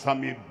answer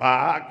me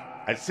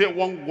back. I say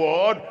one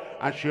word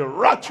and she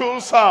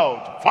rattles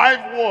out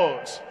 5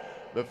 words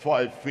before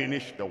I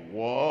finish the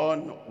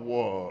one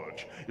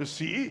word. You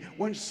see,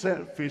 when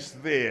self is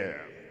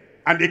there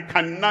and the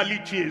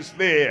carnality is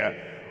there,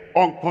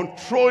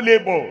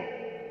 uncontrollable,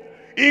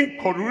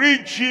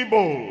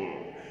 incorrigible,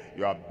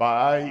 you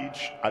abide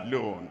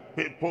alone.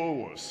 People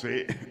will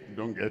say,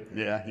 don't get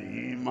near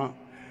him,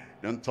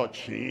 don't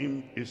touch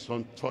him, he's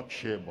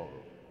untouchable.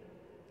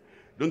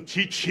 Don't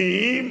teach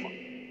him,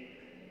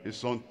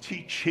 he's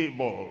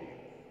unteachable.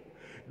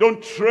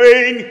 Don't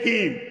train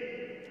him,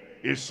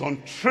 he's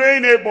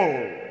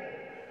untrainable.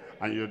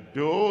 And you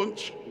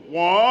don't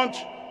want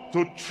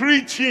to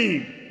treat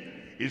him,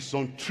 he's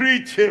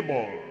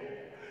untreatable.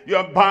 You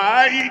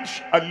abide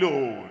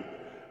alone.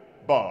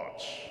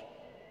 But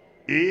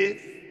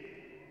if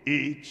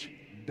it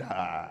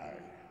die,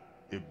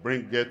 it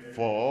bringeth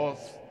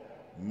forth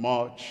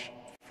much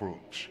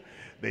fruit.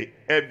 The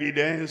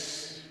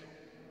evidence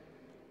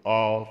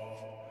of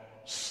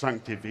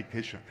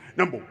sanctification.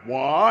 Number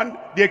 1,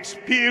 the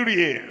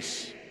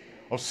experience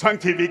of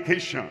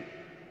sanctification.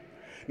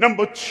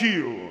 Number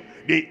 2,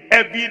 the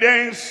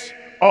evidence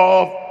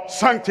of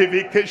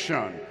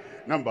sanctification.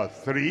 Number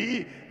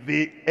 3,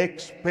 the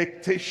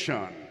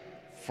expectation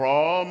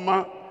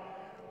from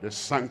the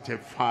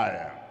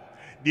Sanctifier.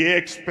 The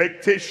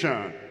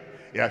expectation.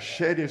 He has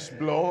shed his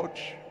blood.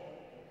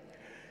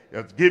 He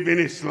has given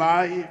his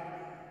life.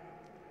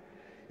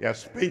 He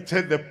has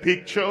painted the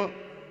picture.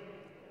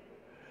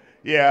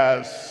 He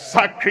has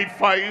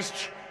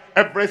sacrificed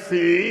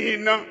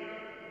everything.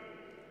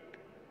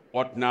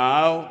 What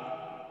now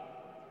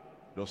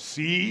does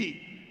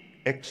he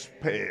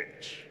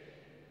expect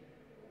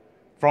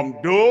from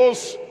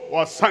those who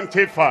are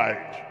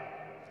sanctified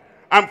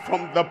and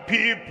from the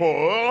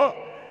people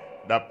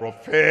that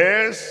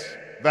profess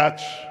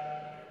that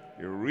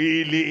they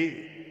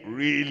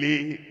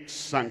really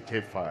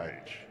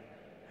sanctified?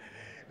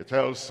 It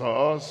tells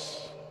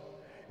us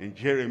in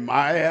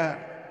Jeremiah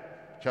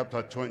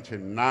chapter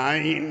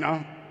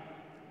 29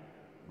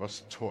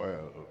 verse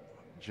 12.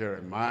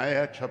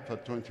 Jeremiah chapter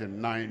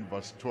 29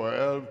 verse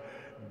 12.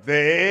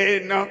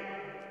 Then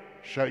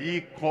shall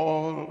ye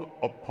call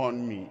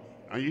upon me,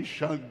 and ye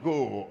shall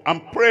go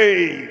and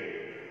pray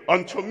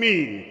unto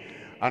me,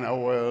 and I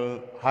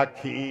will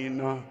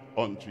hearken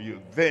unto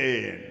you.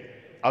 Then,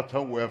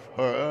 after we have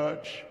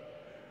heard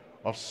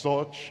of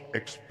such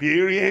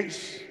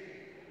experience,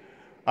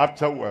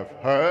 after we have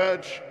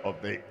heard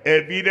of the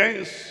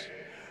evidence,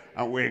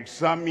 and we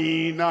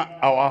examine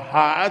our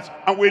hearts,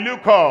 and we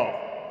look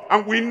up,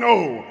 and we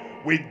know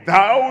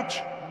without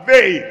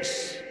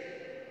this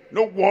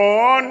No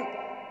one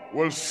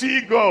will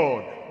see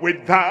God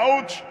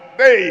without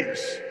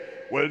this,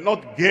 will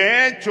not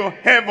get to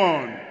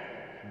heaven.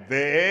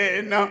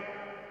 Then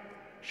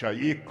shall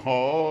ye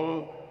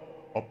call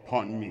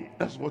upon me.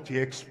 That's what he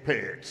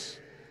expects.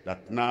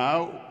 That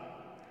now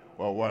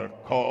we will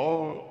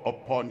call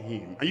upon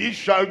him. And ye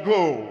shall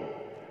go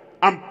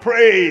and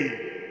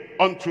pray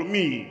unto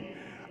me,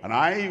 and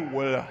I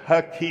will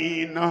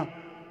hearken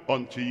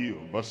unto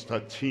you. Verse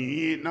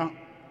 13.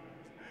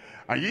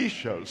 And ye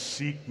shall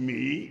seek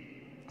me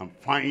and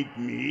find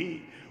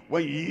me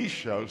when ye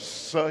shall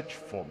search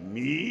for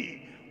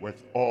me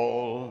with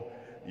all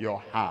your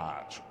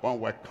heart. When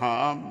we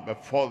come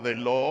before the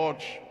Lord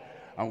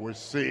and we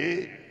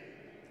say,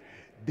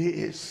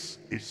 this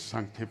is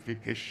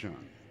sanctification.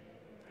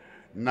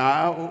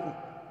 Now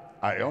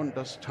I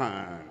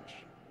understand,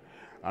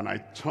 and I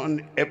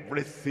turn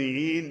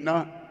everything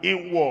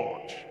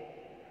inward.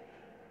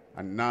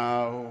 And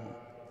now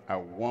I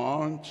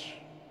want,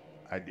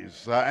 I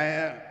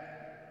desire,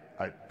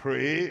 I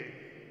pray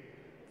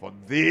for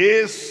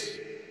this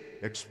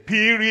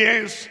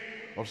experience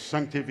of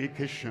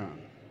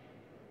sanctification.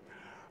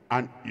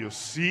 And you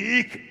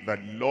seek the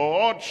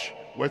Lord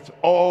with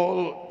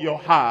all your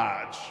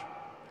heart.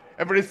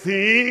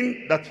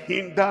 Everything that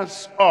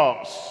hinders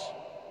us,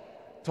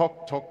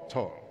 talk,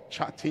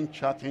 chatting,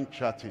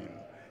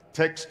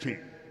 texting,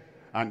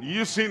 and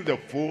using the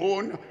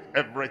phone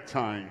every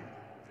time.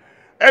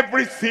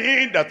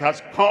 Everything that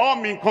has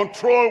come in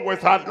control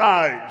with our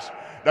lives,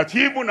 that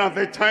even at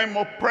the time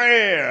of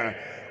prayer,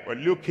 we're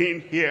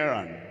looking here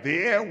and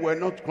there, we're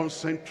not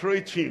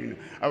concentrating,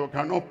 and we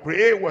cannot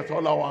pray with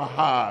all our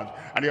heart,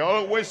 and they're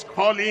always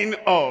calling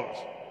us.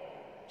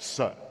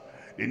 Sir,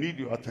 they need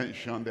your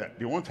attention there.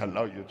 They won't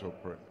allow you to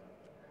pray.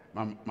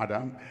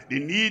 Madam, they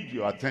need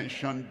your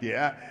attention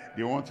there.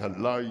 They won't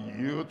allow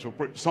you to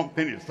pray.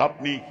 Something is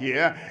happening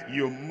here.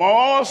 You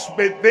must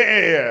be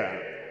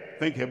there.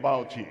 Think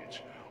about it.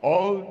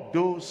 All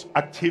those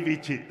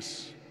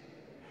activities,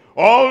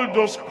 all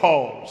those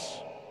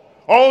calls,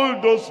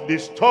 all those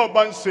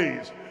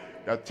disturbances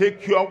that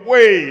take you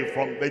away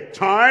from the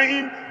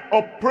time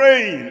of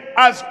praying,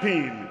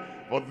 asking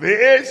for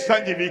this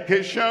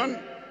sanctification,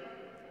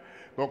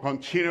 will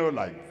continue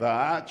like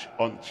that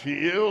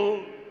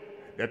until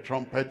the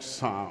trumpet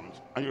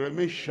sounds, and you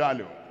remain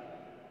shallow.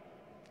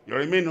 You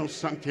remain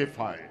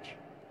unsanctified.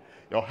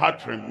 Your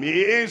heart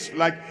remains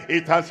like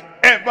it has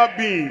ever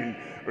been,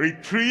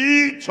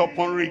 retreat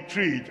upon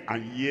retreat,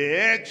 and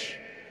yet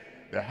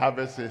the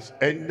harvest is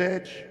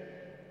ended,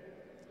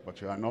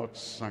 but you are not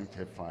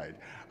sanctified.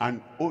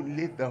 And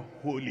only the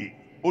holy,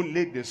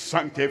 only the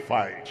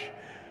sanctified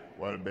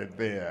will be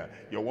there.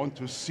 You want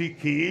to seek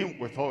him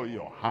with all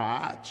your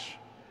heart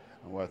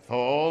and with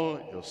all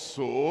your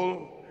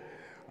soul,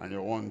 and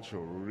you want to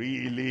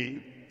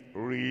really,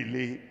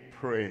 really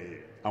pray.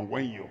 And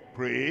when you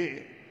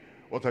pray,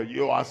 what are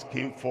you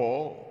asking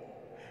for?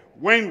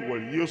 When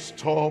will you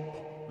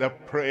stop the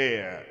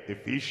prayer?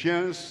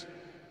 Ephesians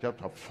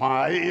chapter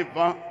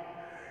 5,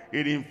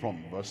 reading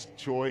from verse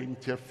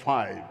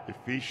 25.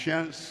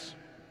 Ephesians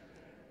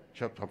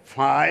chapter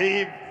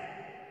 5,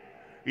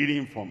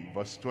 reading from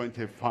verse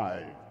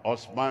 25.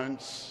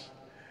 Husbands,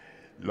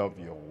 love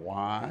your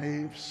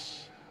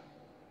wives.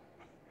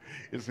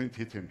 Isn't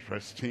it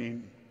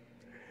interesting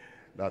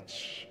that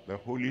the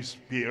Holy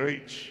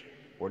Spirit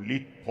will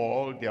lead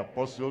Paul the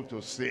apostle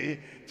to say,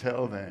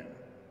 tell them,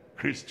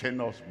 Christian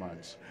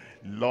husbands,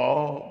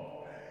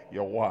 love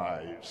your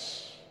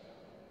wives.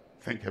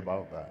 Think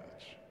about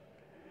that.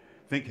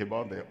 Think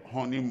about the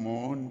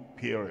honeymoon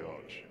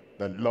period,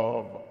 the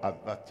love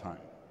at that time.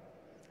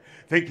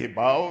 Think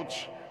about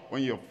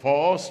when you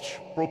first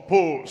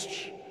proposed,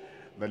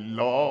 the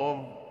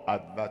love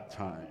at that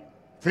time.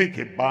 Think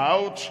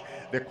about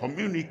the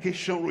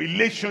communication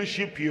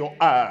relationship you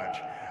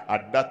had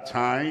at that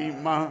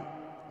time,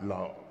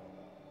 love.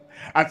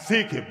 And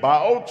think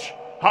about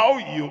how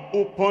you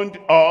opened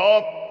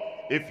up,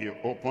 if you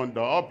opened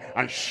up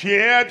and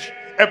shared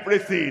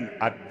everything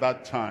at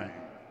that time.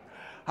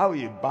 How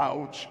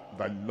about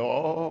the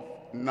love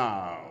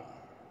now?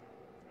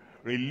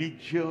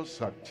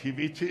 Religious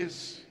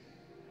activities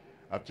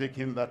have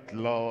taken that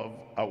love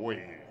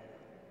away.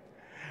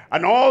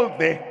 And all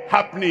the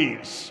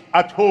happenings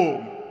at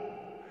home,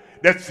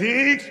 the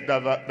things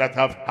that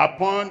have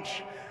happened,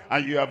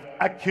 and you have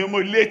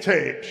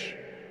accumulated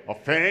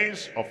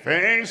offense,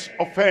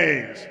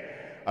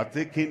 are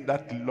taking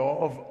that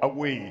love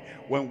away.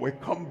 When we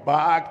come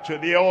back to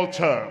the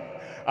altar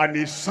and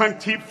he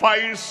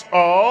sanctifies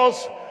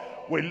us,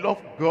 we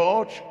love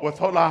God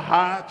with all our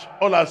heart,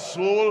 all our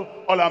soul,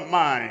 all our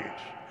mind.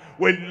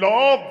 We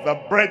love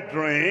the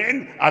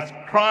brethren as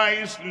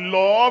Christ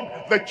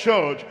loved the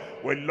church.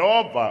 We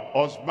love our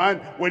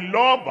husband, we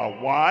love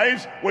our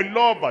wives, we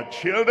love our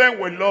children,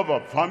 we love our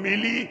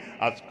family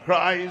as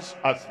Christ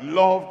has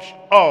loved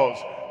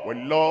us. We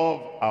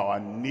love our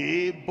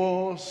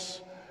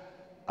neighbors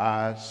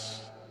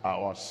as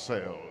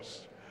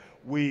ourselves.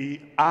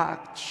 We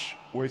act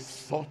with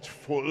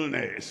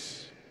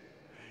thoughtfulness.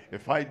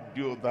 If I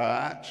do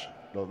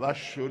that, does that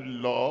show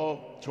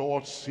love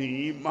towards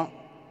him?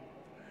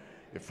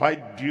 If I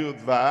do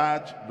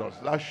that, does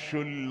that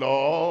show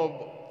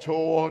love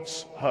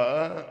towards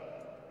her?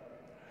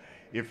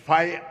 If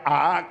I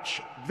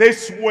act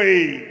this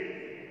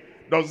way,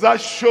 does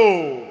that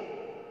show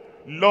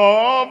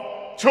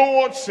love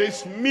towards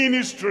his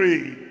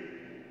ministry?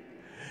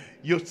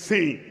 You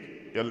think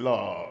you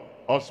love.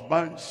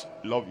 Husbands,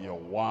 love your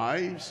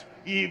wives,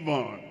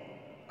 even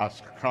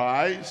as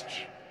Christ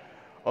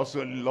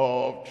also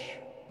loved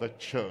the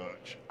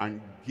church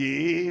and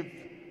gave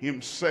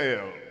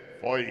himself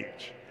for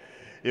it.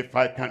 If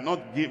I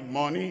cannot give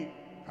money,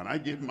 can I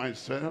give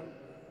myself?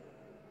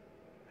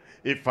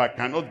 If I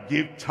cannot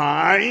give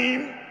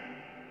time,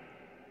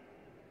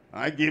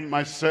 I give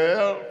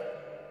myself.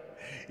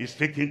 It's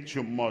taking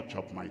too much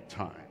of my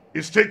time.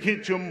 It's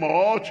taking too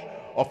much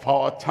of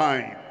our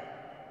time.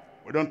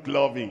 We don't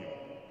love him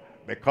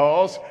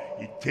because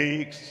it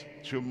takes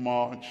too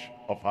much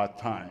of our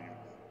time.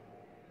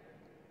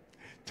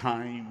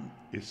 Time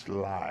is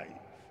life.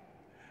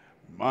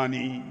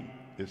 Money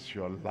is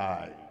your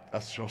life.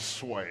 That's your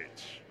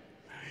sweat.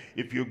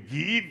 If you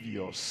give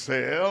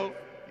yourself,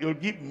 you'll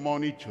give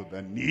money to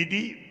the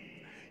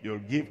needy. You'll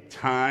give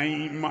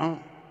time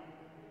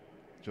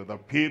to the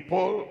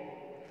people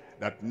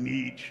that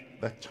need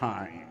the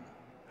time.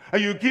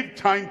 And you give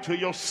time to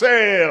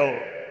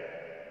yourself.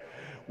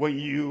 When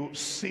you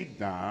sit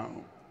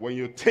down, when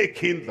you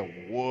take in the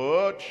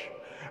word,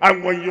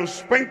 and when you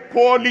spend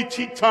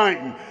quality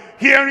time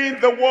hearing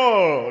the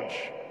word,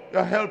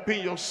 you're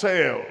helping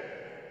yourself.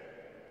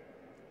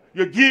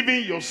 You're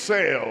giving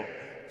yourself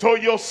to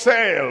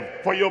yourself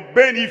for your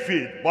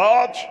benefit.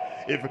 But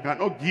if you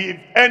cannot give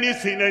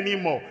anything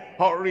anymore,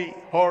 hurry,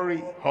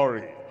 hurry,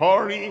 hurry,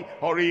 hurry,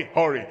 hurry,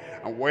 hurry.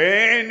 And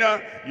when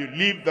you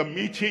leave the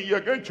meeting, you're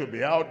going to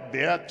be out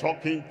there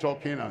talking,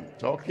 talking, and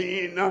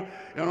talking. You're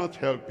not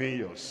helping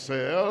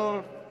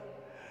yourself.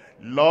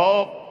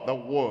 Love the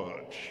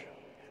word.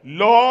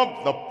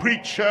 Love the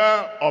preacher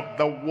of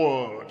the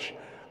word.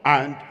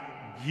 And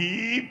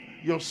give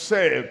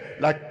yourself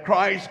like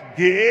Christ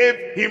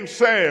gave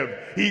himself.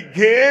 He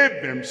gave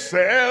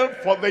himself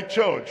for the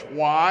church.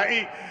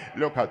 Why?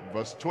 Look at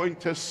verse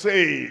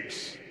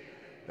 26.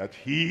 That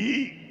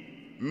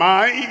he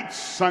might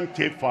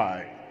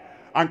sanctify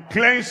and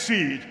cleanse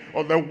it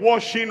of the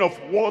washing of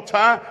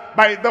water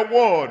by the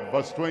word.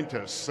 Verse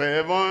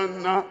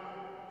 27.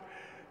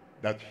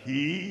 That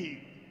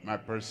he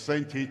might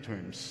present it to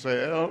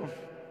himself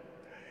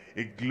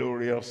a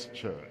glorious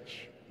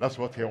church. That's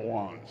what he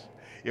wants.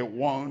 He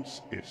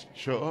wants his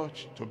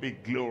church to be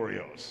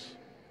glorious.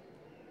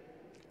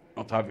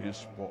 Not having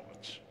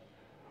spot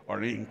or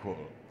wrinkle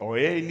or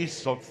any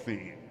such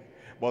thing.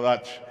 But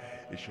that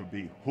it should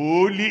be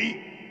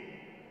holy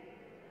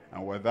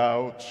and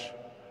without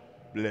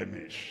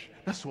blemish.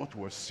 That's what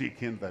we're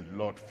seeking the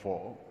Lord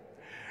for.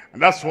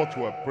 And that's what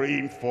we're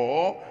praying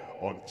for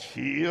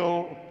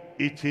until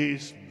it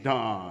is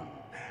done.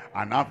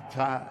 And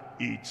after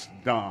it's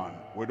done,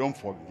 we don't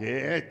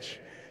forget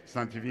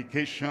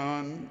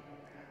sanctification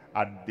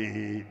at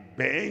the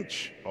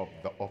bench of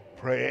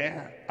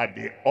prayer, at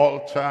the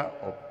altar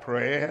of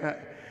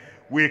prayer.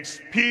 We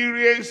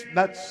experience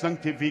that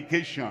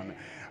sanctification,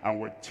 and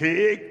we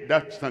take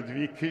that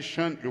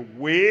sanctification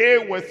away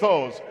with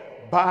us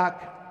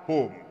back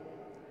home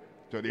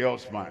to the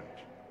husband.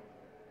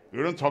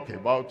 We don't talk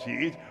about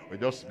it, we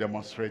just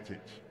demonstrate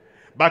it.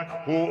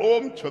 Back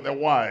home to the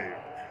wife.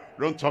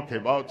 We don't talk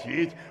about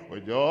it,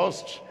 we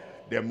just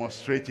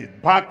demonstrate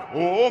it. Back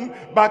home,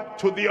 back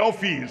to the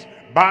office,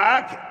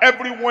 back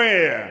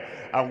everywhere.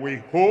 And we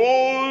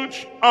hold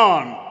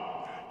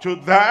on to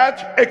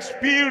that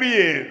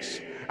experience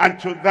and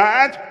to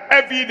that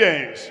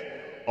evidence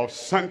of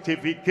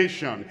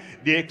sanctification,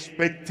 the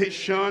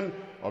expectation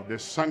of the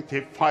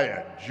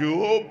sanctifier.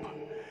 Job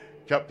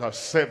chapter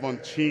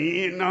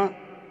 17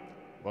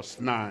 verse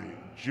 9.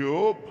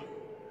 Job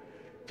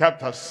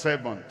chapter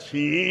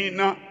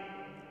 17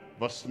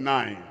 verse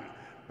 9.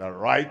 The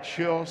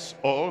righteous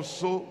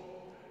also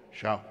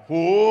shall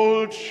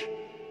hold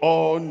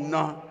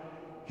on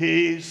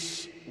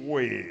his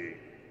way,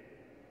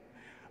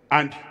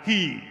 and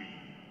he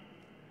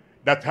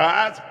that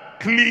hath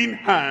clean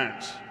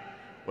hands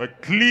with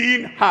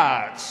clean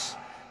hearts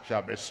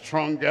shall be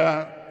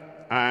stronger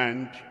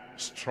and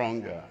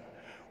stronger.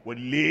 We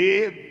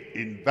live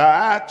in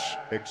that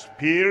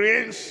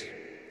experience.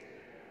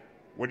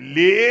 We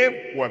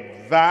live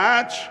with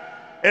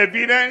that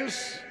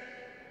evidence.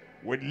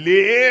 We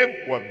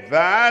live with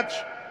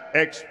that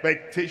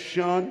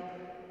expectation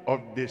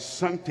of the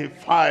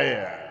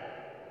sanctifier.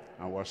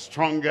 And we're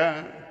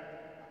stronger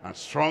and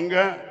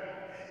stronger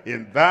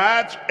in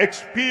that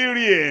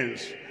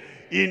experience,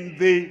 in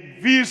the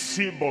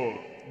visible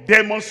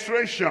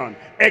demonstration,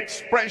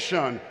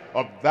 expression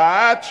of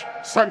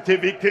that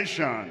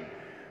sanctification.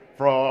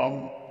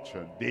 From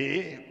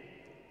today,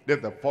 this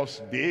is the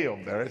first day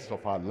of the rest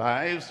of our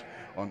lives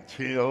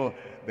until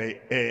the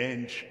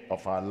end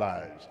of our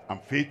lives.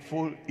 And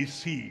faithful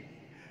is he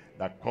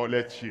that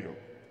calleth you,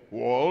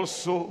 who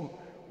also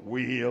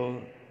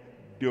will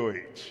do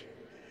it.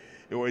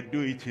 He will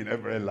do it in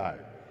every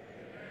life.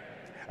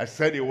 I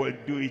said he will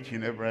do it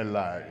in every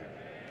life.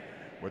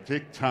 We'll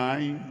take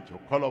time to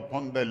call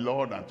upon the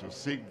Lord and to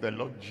seek the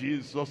Lord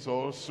Jesus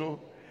also,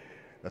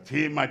 that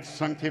he might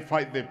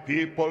sanctify the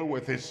people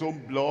with his own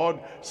blood,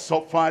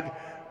 suffered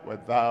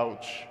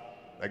without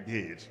the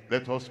gate.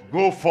 Let us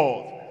go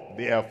forth,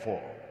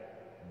 therefore,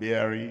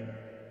 bearing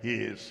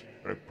his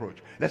reproach.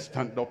 Let's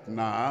stand up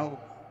now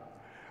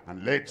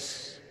and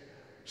let's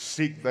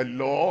seek the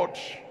Lord,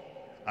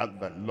 and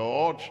the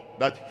Lord,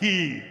 that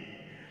he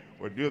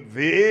will do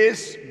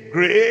this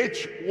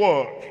great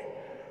work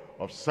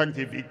of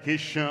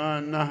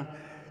sanctification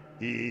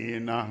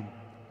in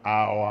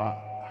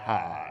our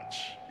hearts.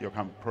 You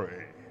can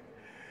pray.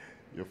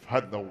 You've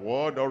heard the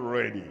word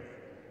already.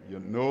 You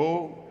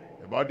know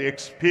about the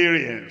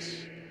experience.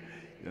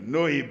 You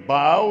know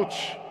about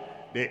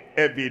the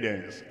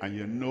evidence. And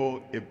you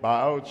know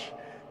about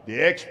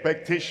the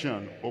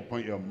expectation.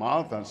 Open your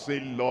mouth and say,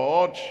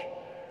 Lord,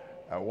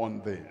 I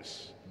want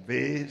this.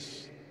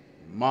 This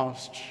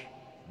must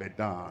be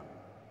done.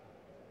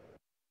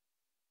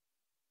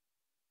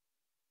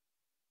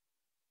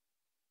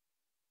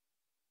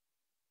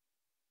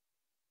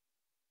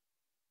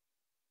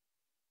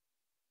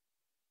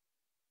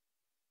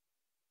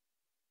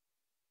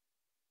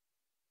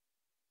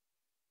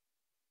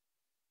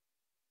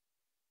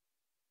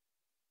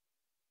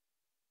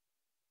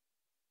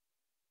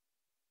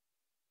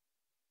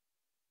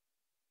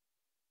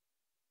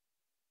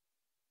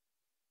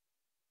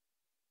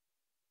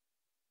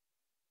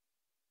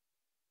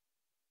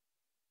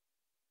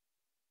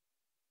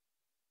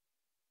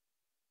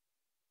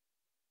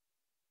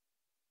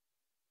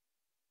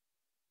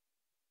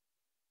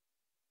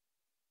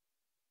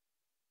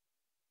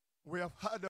 We have had